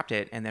they scrapped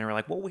it and then we're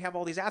like, well, we have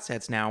all these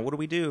assets now. What do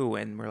we do?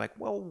 And we're like,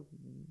 well,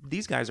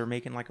 these guys are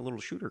making like a little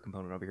shooter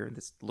component over here.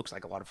 This looks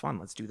like a lot of fun.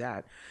 Let's do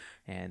that.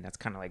 And that's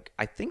kind of like,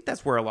 I think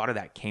that's where a lot of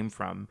that came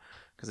from.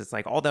 Because it's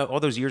like all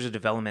those years of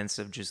developments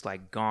have just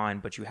like gone,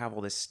 but you have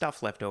all this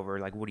stuff left over.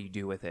 Like, what do you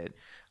do with it?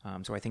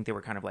 So I think they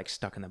were kind of like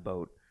stuck in the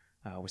boat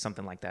with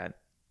something like that.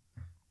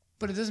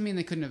 But it doesn't mean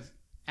they couldn't have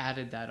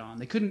added that on.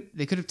 They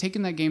could have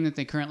taken that game that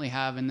they currently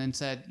have and then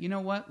said, you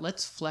know what,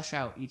 let's flesh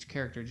out each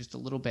character just a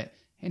little bit.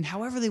 And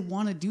however they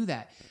want to do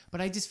that. But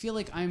I just feel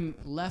like I'm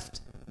left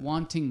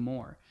wanting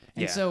more.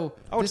 And so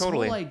this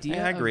whole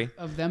idea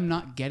of them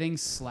not getting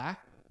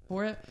slack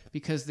for it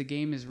because the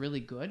game is really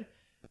good.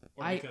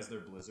 Or because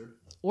they're Blizzard.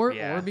 Or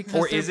because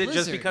or they're is it Blizzard.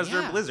 just because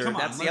they're Blizzard? Come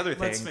on, that's the other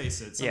thing. Let's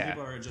face it. Some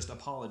people are just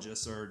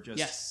apologists or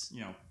just,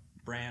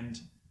 brand.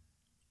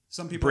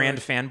 Some people brand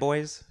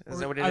fanboys? Is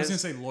that what it is? I was going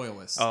to say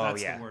loyalists. Oh,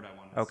 that's the word I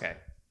wanted to say. Okay.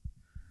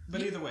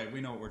 But either way,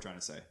 we know what we're trying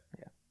to say.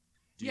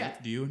 Yeah.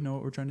 Do you know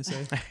what we're trying to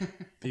say?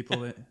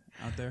 People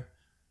out there?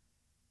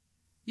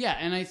 Yeah,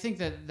 and I think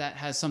that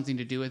has something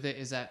to do with it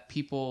is that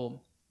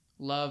people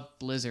love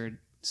Blizzard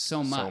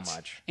so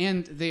much.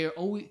 And they're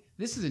always,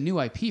 this is a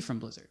new IP from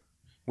Blizzard.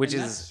 which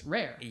and is that's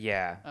rare.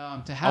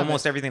 Yeah. To have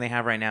almost everything they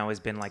have right now has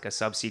been like a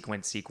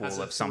subsequent sequel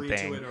of something.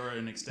 To it or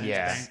an extension.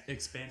 Yeah.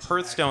 Expansion.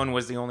 Hearthstone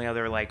was the only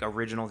other like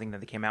original thing that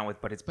they came out with,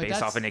 but it's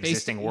based off an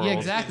existing world. Yeah,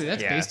 exactly.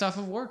 That's based off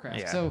of Warcraft.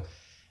 Yeah. So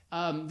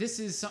this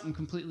is something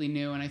completely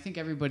new, and I think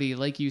everybody,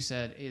 like you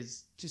said,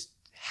 is just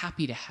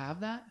happy to have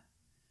that.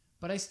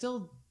 But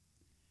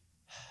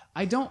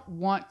I don't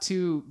want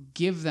to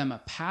give them a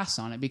pass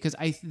on it, because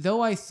I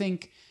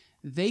think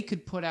they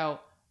could put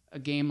out a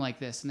game like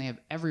this and they have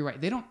every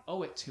right. They don't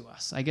owe it to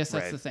us. I guess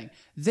that's the thing.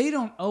 They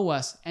don't owe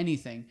us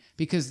anything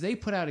because they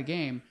put out a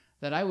game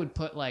that I would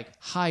put like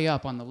high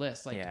up on the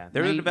list. Like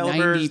they're the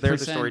developers, they're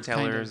the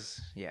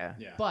storytellers. Kind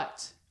of.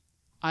 But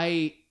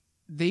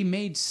they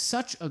made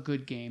such a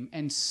good game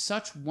and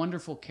such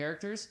wonderful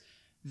characters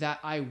that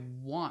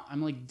I'm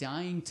like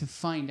dying to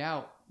find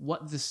out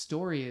what the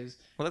story is.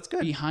 Well, that's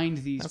good. Behind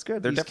these, that's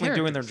good. They're definitely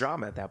doing their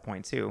job at that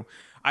point too.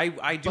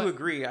 I do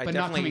agree. But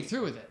not coming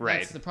through with it. Right.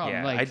 That's the problem.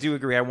 Yeah, like, I do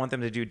agree. I want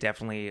them to do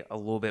definitely a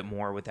little bit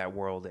more with that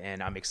world,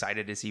 and I'm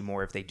excited to see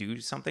more if they do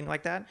something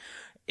like that.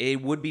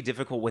 It would be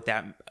difficult with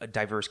that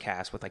diverse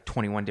cast with like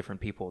 21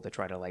 different people to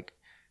try to like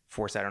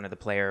force that onto the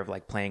player of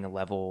like playing a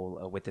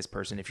level with this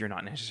person if you're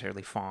not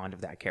necessarily fond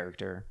of that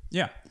character.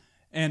 Yeah,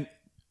 and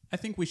I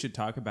think we should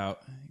talk about.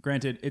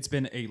 Granted, it's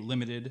been a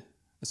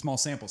small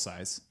sample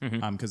size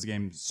because the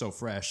game's so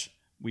fresh.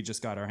 We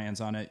just got our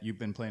hands on it. You've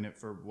been playing it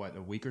for what,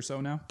 a week or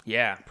so now?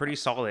 Yeah, pretty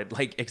solid,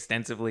 like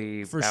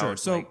extensively. For sure.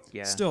 So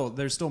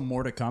there's still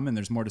more to come and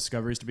there's more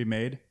discoveries to be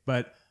made.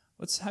 But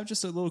let's have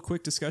just a little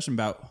quick discussion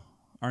about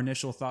our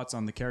initial thoughts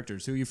on the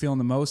characters. Who you feeling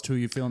the most? Who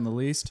you feeling the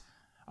least?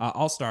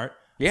 I'll start.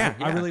 Yeah,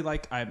 I really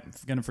like. I'm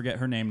gonna forget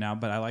her name now,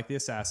 but I like the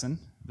assassin,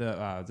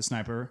 the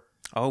sniper.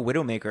 Oh,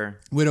 Widowmaker.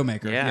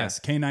 Yes,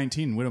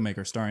 K-19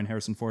 Widowmaker, starring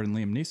Harrison Ford and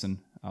Liam Neeson.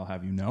 I'll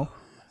have you know,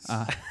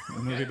 a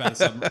movie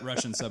about a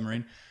Russian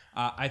submarine.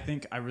 I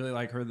think I really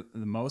like her the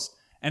most.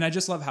 And I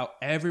just love how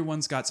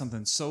everyone's got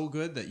something so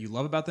good that you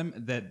love about them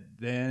that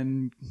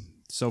then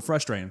so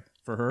frustrating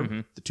for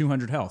her. The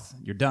 200 health,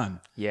 you're done.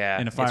 Yeah,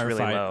 in a firefight,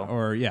 really low.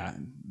 Or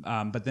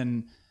but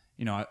then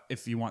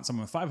if you want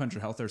someone with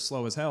 500 health, they're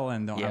slow as hell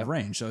and don't have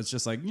range. So it's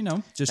just like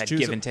just that choose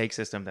give and take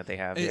system that they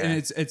have. And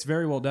it's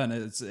very well done.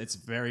 It's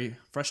very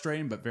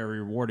frustrating but very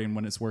rewarding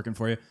when it's working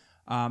for you.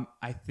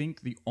 I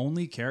think the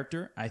only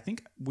character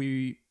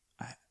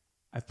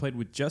I've played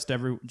with just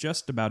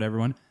about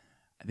everyone.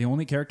 The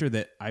only character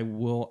that I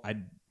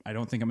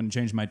don't think I'm going to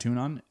change my tune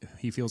on.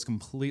 He feels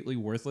completely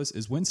worthless.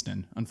 Is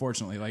Winston?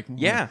 Unfortunately,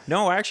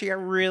 I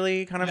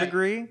really kind of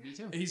agree. Me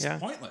too. He's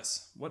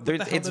pointless. What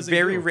the hell does he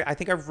do? I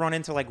think I've run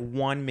into like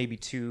one, maybe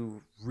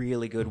two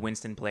really good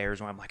Winston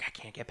players where I'm like, I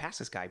can't get past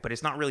this guy. But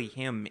it's not really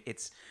him.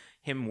 It's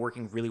him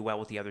working really well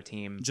with the other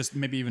team. Just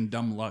maybe even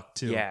dumb luck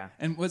too. Yeah.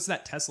 And what's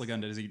that Tesla gun?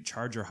 Does he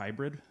charge or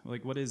hybrid?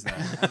 Like, what is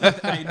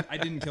that? I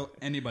didn't kill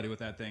anybody with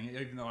that thing,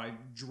 even though I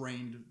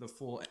drained the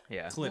full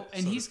clip. Well,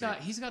 and he's got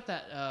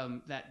that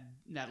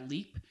that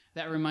leap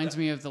that reminds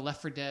me of the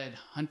Left 4 Dead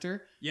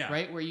Hunter. Yeah.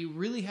 Right, where you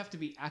really have to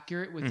be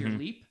accurate with your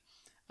leap,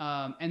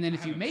 and then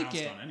if you make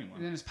it,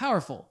 then it's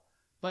powerful.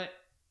 But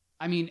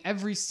I mean,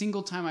 every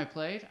single time I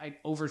played, I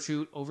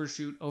overshoot.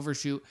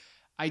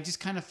 I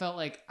just kind of felt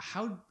like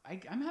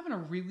I'm having a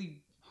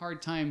really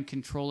hard time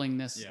controlling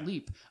this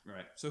leap.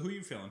 Right. So who are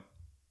you feeling?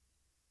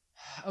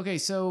 Okay,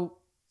 so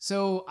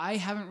I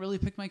haven't really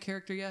picked my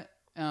character yet.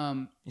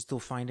 You're still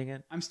finding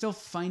it? I'm still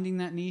finding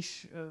that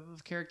niche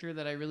of character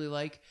that I really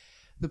like.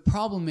 The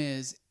problem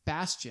is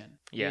Bastion.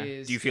 Yeah.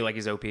 Do you feel like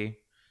he's OP? Is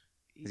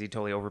he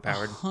totally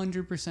overpowered?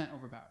 100%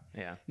 overpowered.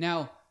 Yeah.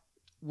 Now,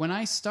 when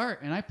I start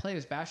and I play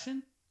as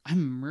Bastion,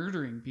 I'm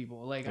murdering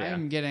people. Like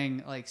I'm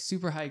getting like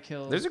super high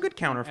kills. There's a good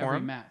counter for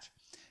him. Match.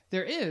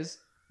 There is,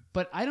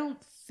 but I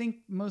don't think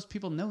most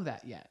people know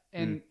that yet.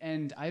 And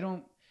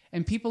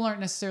people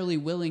aren't necessarily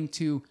willing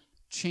to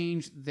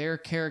change their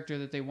character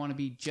that they want to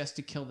be just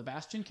to kill the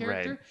Bastion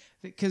character.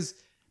 Because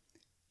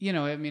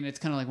I mean, it's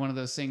kind of like one of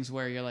those things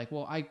where you're like,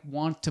 well, I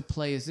want to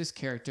play as this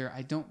character.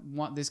 I don't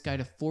want this guy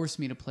to force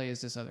me to play as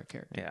this other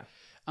character.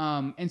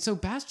 Yeah. And so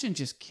Bastion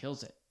just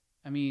kills it.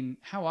 I mean,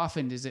 how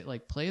often does it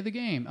like play the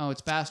game? Oh, it's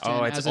Bastion.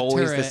 Oh, it's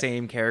always the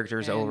same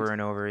characters over and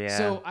over. Yeah.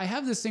 So I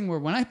have this thing where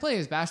when I play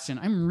as Bastion,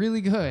 I'm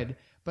really good,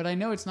 but I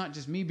know it's not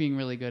just me being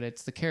really good.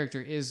 It's the character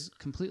is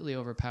completely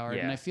overpowered.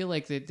 And I feel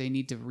like that they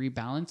need to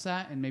rebalance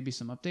that and maybe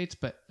some updates,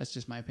 but that's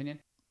just my opinion.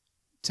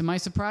 To my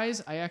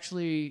surprise, I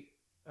actually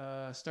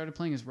started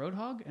playing as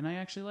Roadhog and I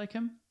actually like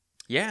him.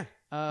 Yeah.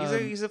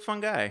 He's a fun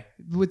guy.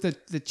 With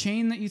the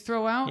chain that you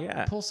throw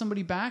out, pull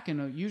somebody back,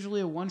 and usually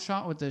a one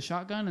shot with the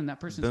shotgun, and that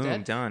person's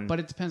dead. Done. But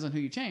it depends on who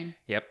you chain.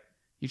 Yep.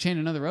 You chain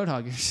another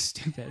Roadhog, you're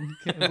stupid,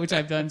 which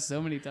I've done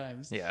so many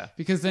times. Yeah.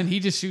 Because then he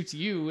just shoots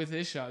you with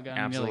his shotgun.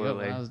 Absolutely. And you're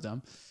like, oh, that was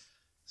dumb.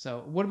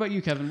 So what about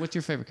you, Kevin? What's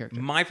your favorite character?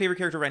 My favorite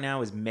character right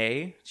now is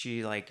Mei.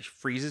 She like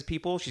freezes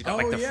people. She's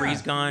got the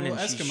freeze gun and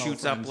she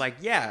shoots up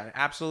like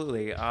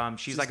absolutely.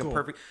 She's like cool. A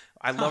perfect.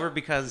 I love her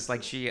because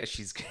like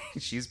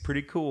she's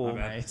pretty cool.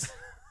 Nice.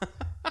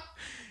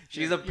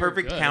 She's a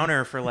perfect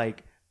counter for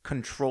like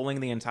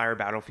controlling the entire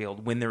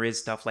battlefield. When there is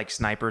stuff like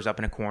snipers up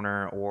in a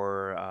corner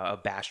or a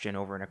bastion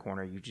over in a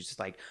corner, you just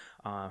like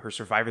her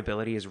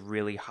survivability is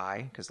really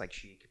high because like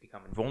she can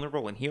become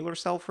invulnerable and heal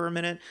herself for a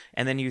minute,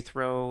 and then you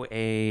throw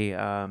a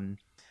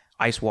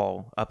ice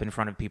wall up in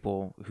front of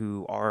people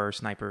who are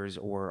snipers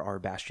or are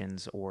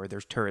bastions or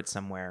there's turrets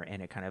somewhere,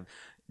 and it kind of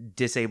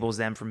disables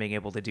them from being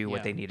able to do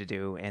what they need to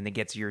do, and it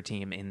gets your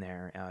team in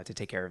there to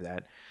take care of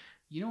that.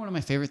 You know, one of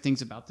my favorite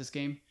things about this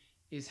game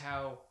is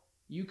how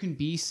you can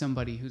be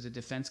somebody who's a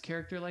defense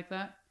character like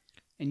that,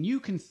 and you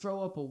can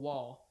throw up a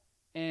wall,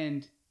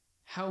 and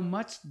how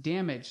much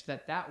damage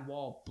that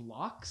wall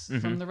blocks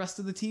from the rest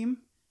of the team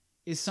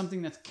is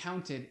something that's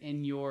counted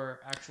in your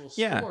actual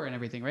score and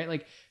everything, right?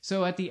 Like,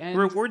 so at the end... It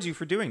rewards you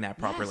for doing that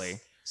properly.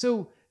 Yes.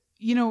 So,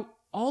 you know,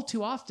 all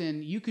too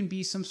often, you can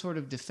be some sort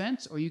of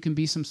defense or you can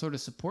be some sort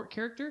of support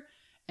character,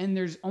 and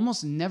there's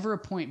almost never a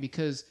point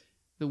because...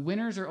 the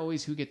winners are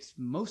always who gets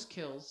most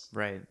kills,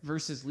 right?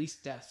 Versus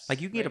least deaths. Like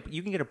you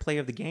can get a play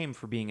of the game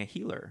for being a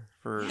healer,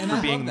 for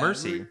being that.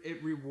 Mercy.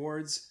 It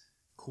rewards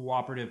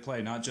cooperative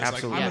play, not just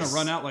like I'm going to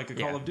run out like a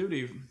Call of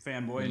Duty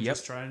fanboy and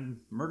just try and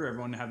murder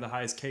everyone to have the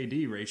highest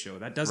KD ratio.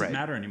 That doesn't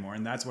matter anymore,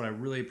 and that's what I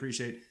really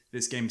appreciate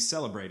this game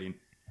celebrating.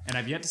 And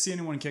I've yet to see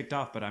anyone kicked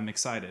off, but I'm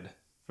excited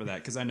for that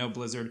because I know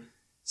Blizzard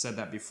said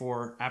that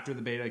before, after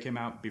the beta came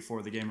out,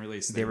 before the game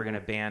released. They were going to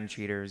ban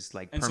cheaters,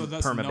 like and so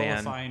that's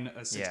permaban. Nullifying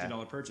a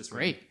 $60 purchase.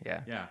 Great.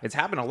 Yeah. It's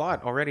happened a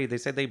lot already. They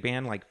said they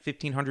banned like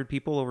 1,500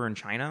 people over in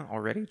China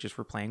already just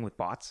for playing with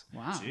bots.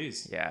 Wow.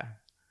 Jeez. Yeah.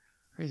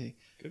 Crazy.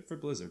 Good for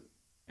Blizzard.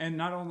 And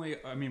not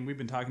only, I mean, we've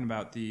been talking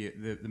about the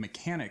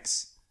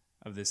mechanics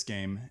of this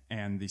game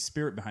and the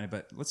spirit behind it,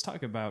 but let's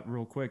talk about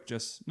real quick, you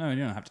don't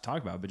have to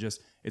talk about it, but just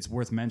it's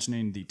worth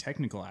mentioning the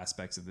technical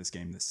aspects of this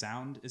game. The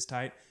sound is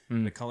tight,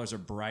 the colors are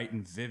bright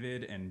and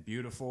vivid and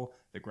beautiful,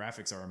 the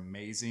graphics are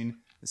amazing,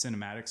 the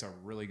cinematics are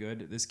really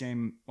good. This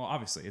game, well,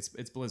 obviously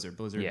it's Blizzard.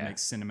 Blizzard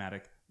makes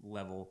cinematic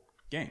level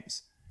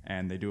games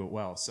and they do it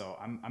well, so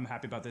I'm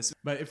happy about this.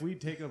 But if we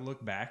take a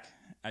look back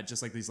at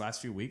just like these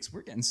last few weeks,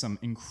 we're getting some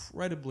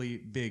incredibly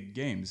big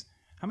games.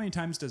 How many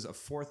times does a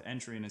fourth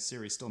entry in a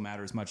series still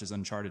matter as much as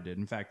Uncharted did?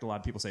 In fact, a lot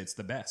of people say it's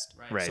the best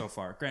so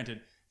far.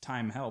 Granted,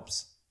 time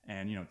helps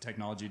and,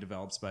 technology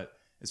develops, but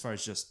as far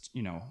as just,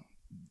 it's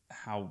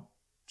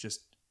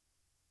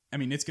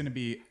going to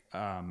be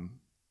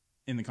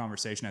in the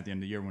conversation at the end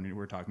of the year when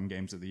we're talking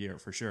games of the year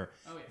for sure.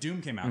 Oh, yeah.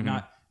 Doom came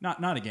out,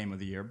 not a game of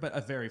the year, but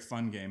a very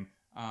fun game.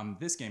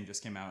 This game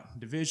just came out.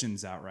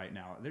 Division's out right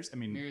now.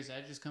 Mirror's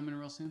Edge is coming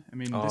real soon.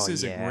 This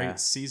is a great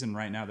season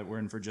right now that we're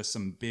in for just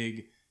some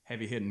big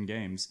heavy-hitting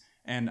games,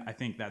 and I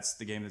think that's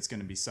the game that's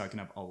going to be sucking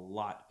up a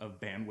lot of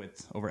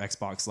bandwidth over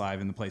Xbox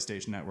Live and the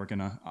PlayStation Network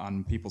and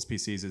on people's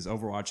PCs. Is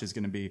Overwatch is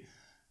going to be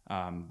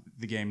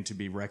the game to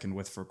be reckoned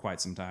with for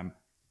quite some time.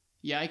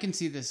 Yeah, I can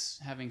see this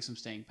having some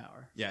staying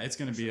power. Yeah, it's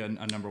going to be a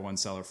number one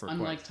seller for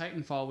unlike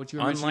Titanfall, which you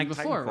were mentioning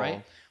before,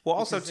 right? Well,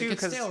 also because too, it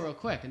gets stale real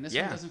quick, and this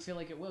one doesn't feel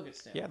like it will get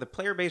stale. Yeah, the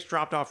player base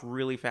dropped off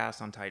really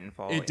fast on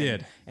Titanfall. It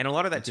did, and a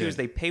lot of that too is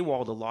they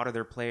paywalled a lot of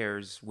their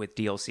players with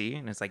DLC,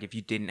 and it's like if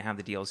you didn't have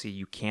the DLC,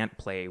 you can't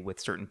play with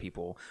certain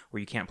people, or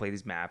you can't play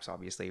these maps,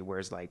 obviously.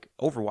 Whereas like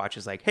Overwatch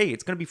is like, hey,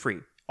 it's going to be free.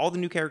 All the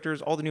new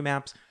characters, all the new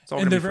maps, it's all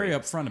and they're very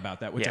upfront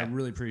about that, which I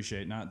really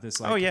appreciate. Not this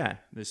like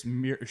this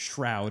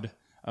shroud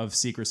of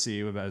secrecy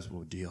about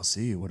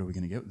DLC. What are we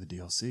going to get with the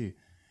DLC?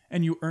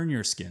 And you earn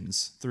your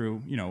skins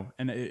through,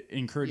 and it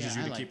encourages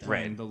you to keep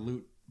playing the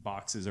loot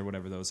boxes or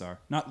whatever those are.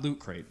 Not Loot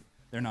Crate.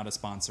 They're not a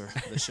sponsor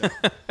of the show.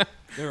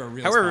 They're a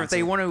real However, sponsor. If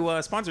they want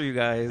to sponsor you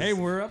guys. Hey,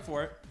 we're up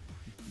for it.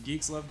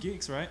 Geeks love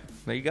geeks, right?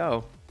 There you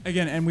go.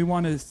 Again, and we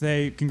want to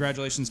say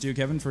congratulations to you,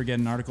 Kevin, for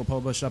getting an article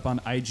published up on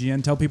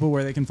IGN. Tell people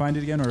where they can find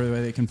it again, or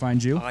where they can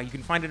find you. You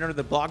can find it under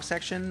the blog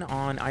section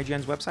on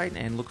IGN's website,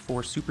 and look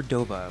for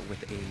Superdova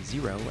with a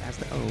 0 as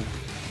the O.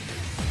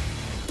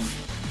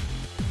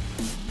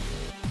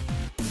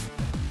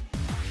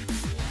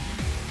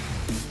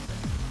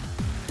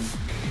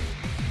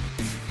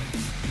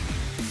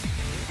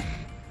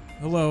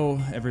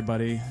 Hello,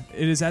 everybody.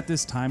 It is at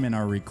this time in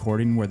our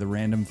recording where the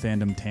random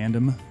fandom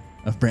tandem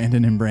of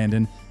Brandon and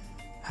Brandon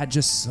had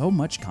just so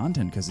much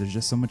content because there's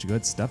just so much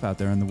good stuff out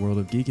there in the world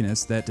of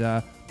geekiness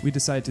that we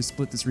decided to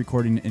split this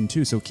recording in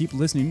two. So keep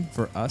listening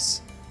for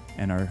us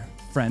and our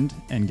friend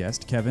and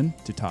guest, Kevin,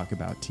 to talk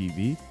about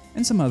TV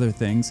and some other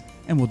things,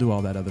 and we'll do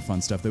all that other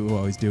fun stuff that we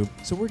always do.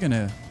 So we're going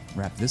to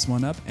wrap this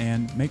one up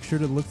and make sure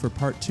to look for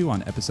part 2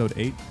 on episode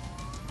 8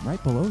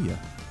 right below you.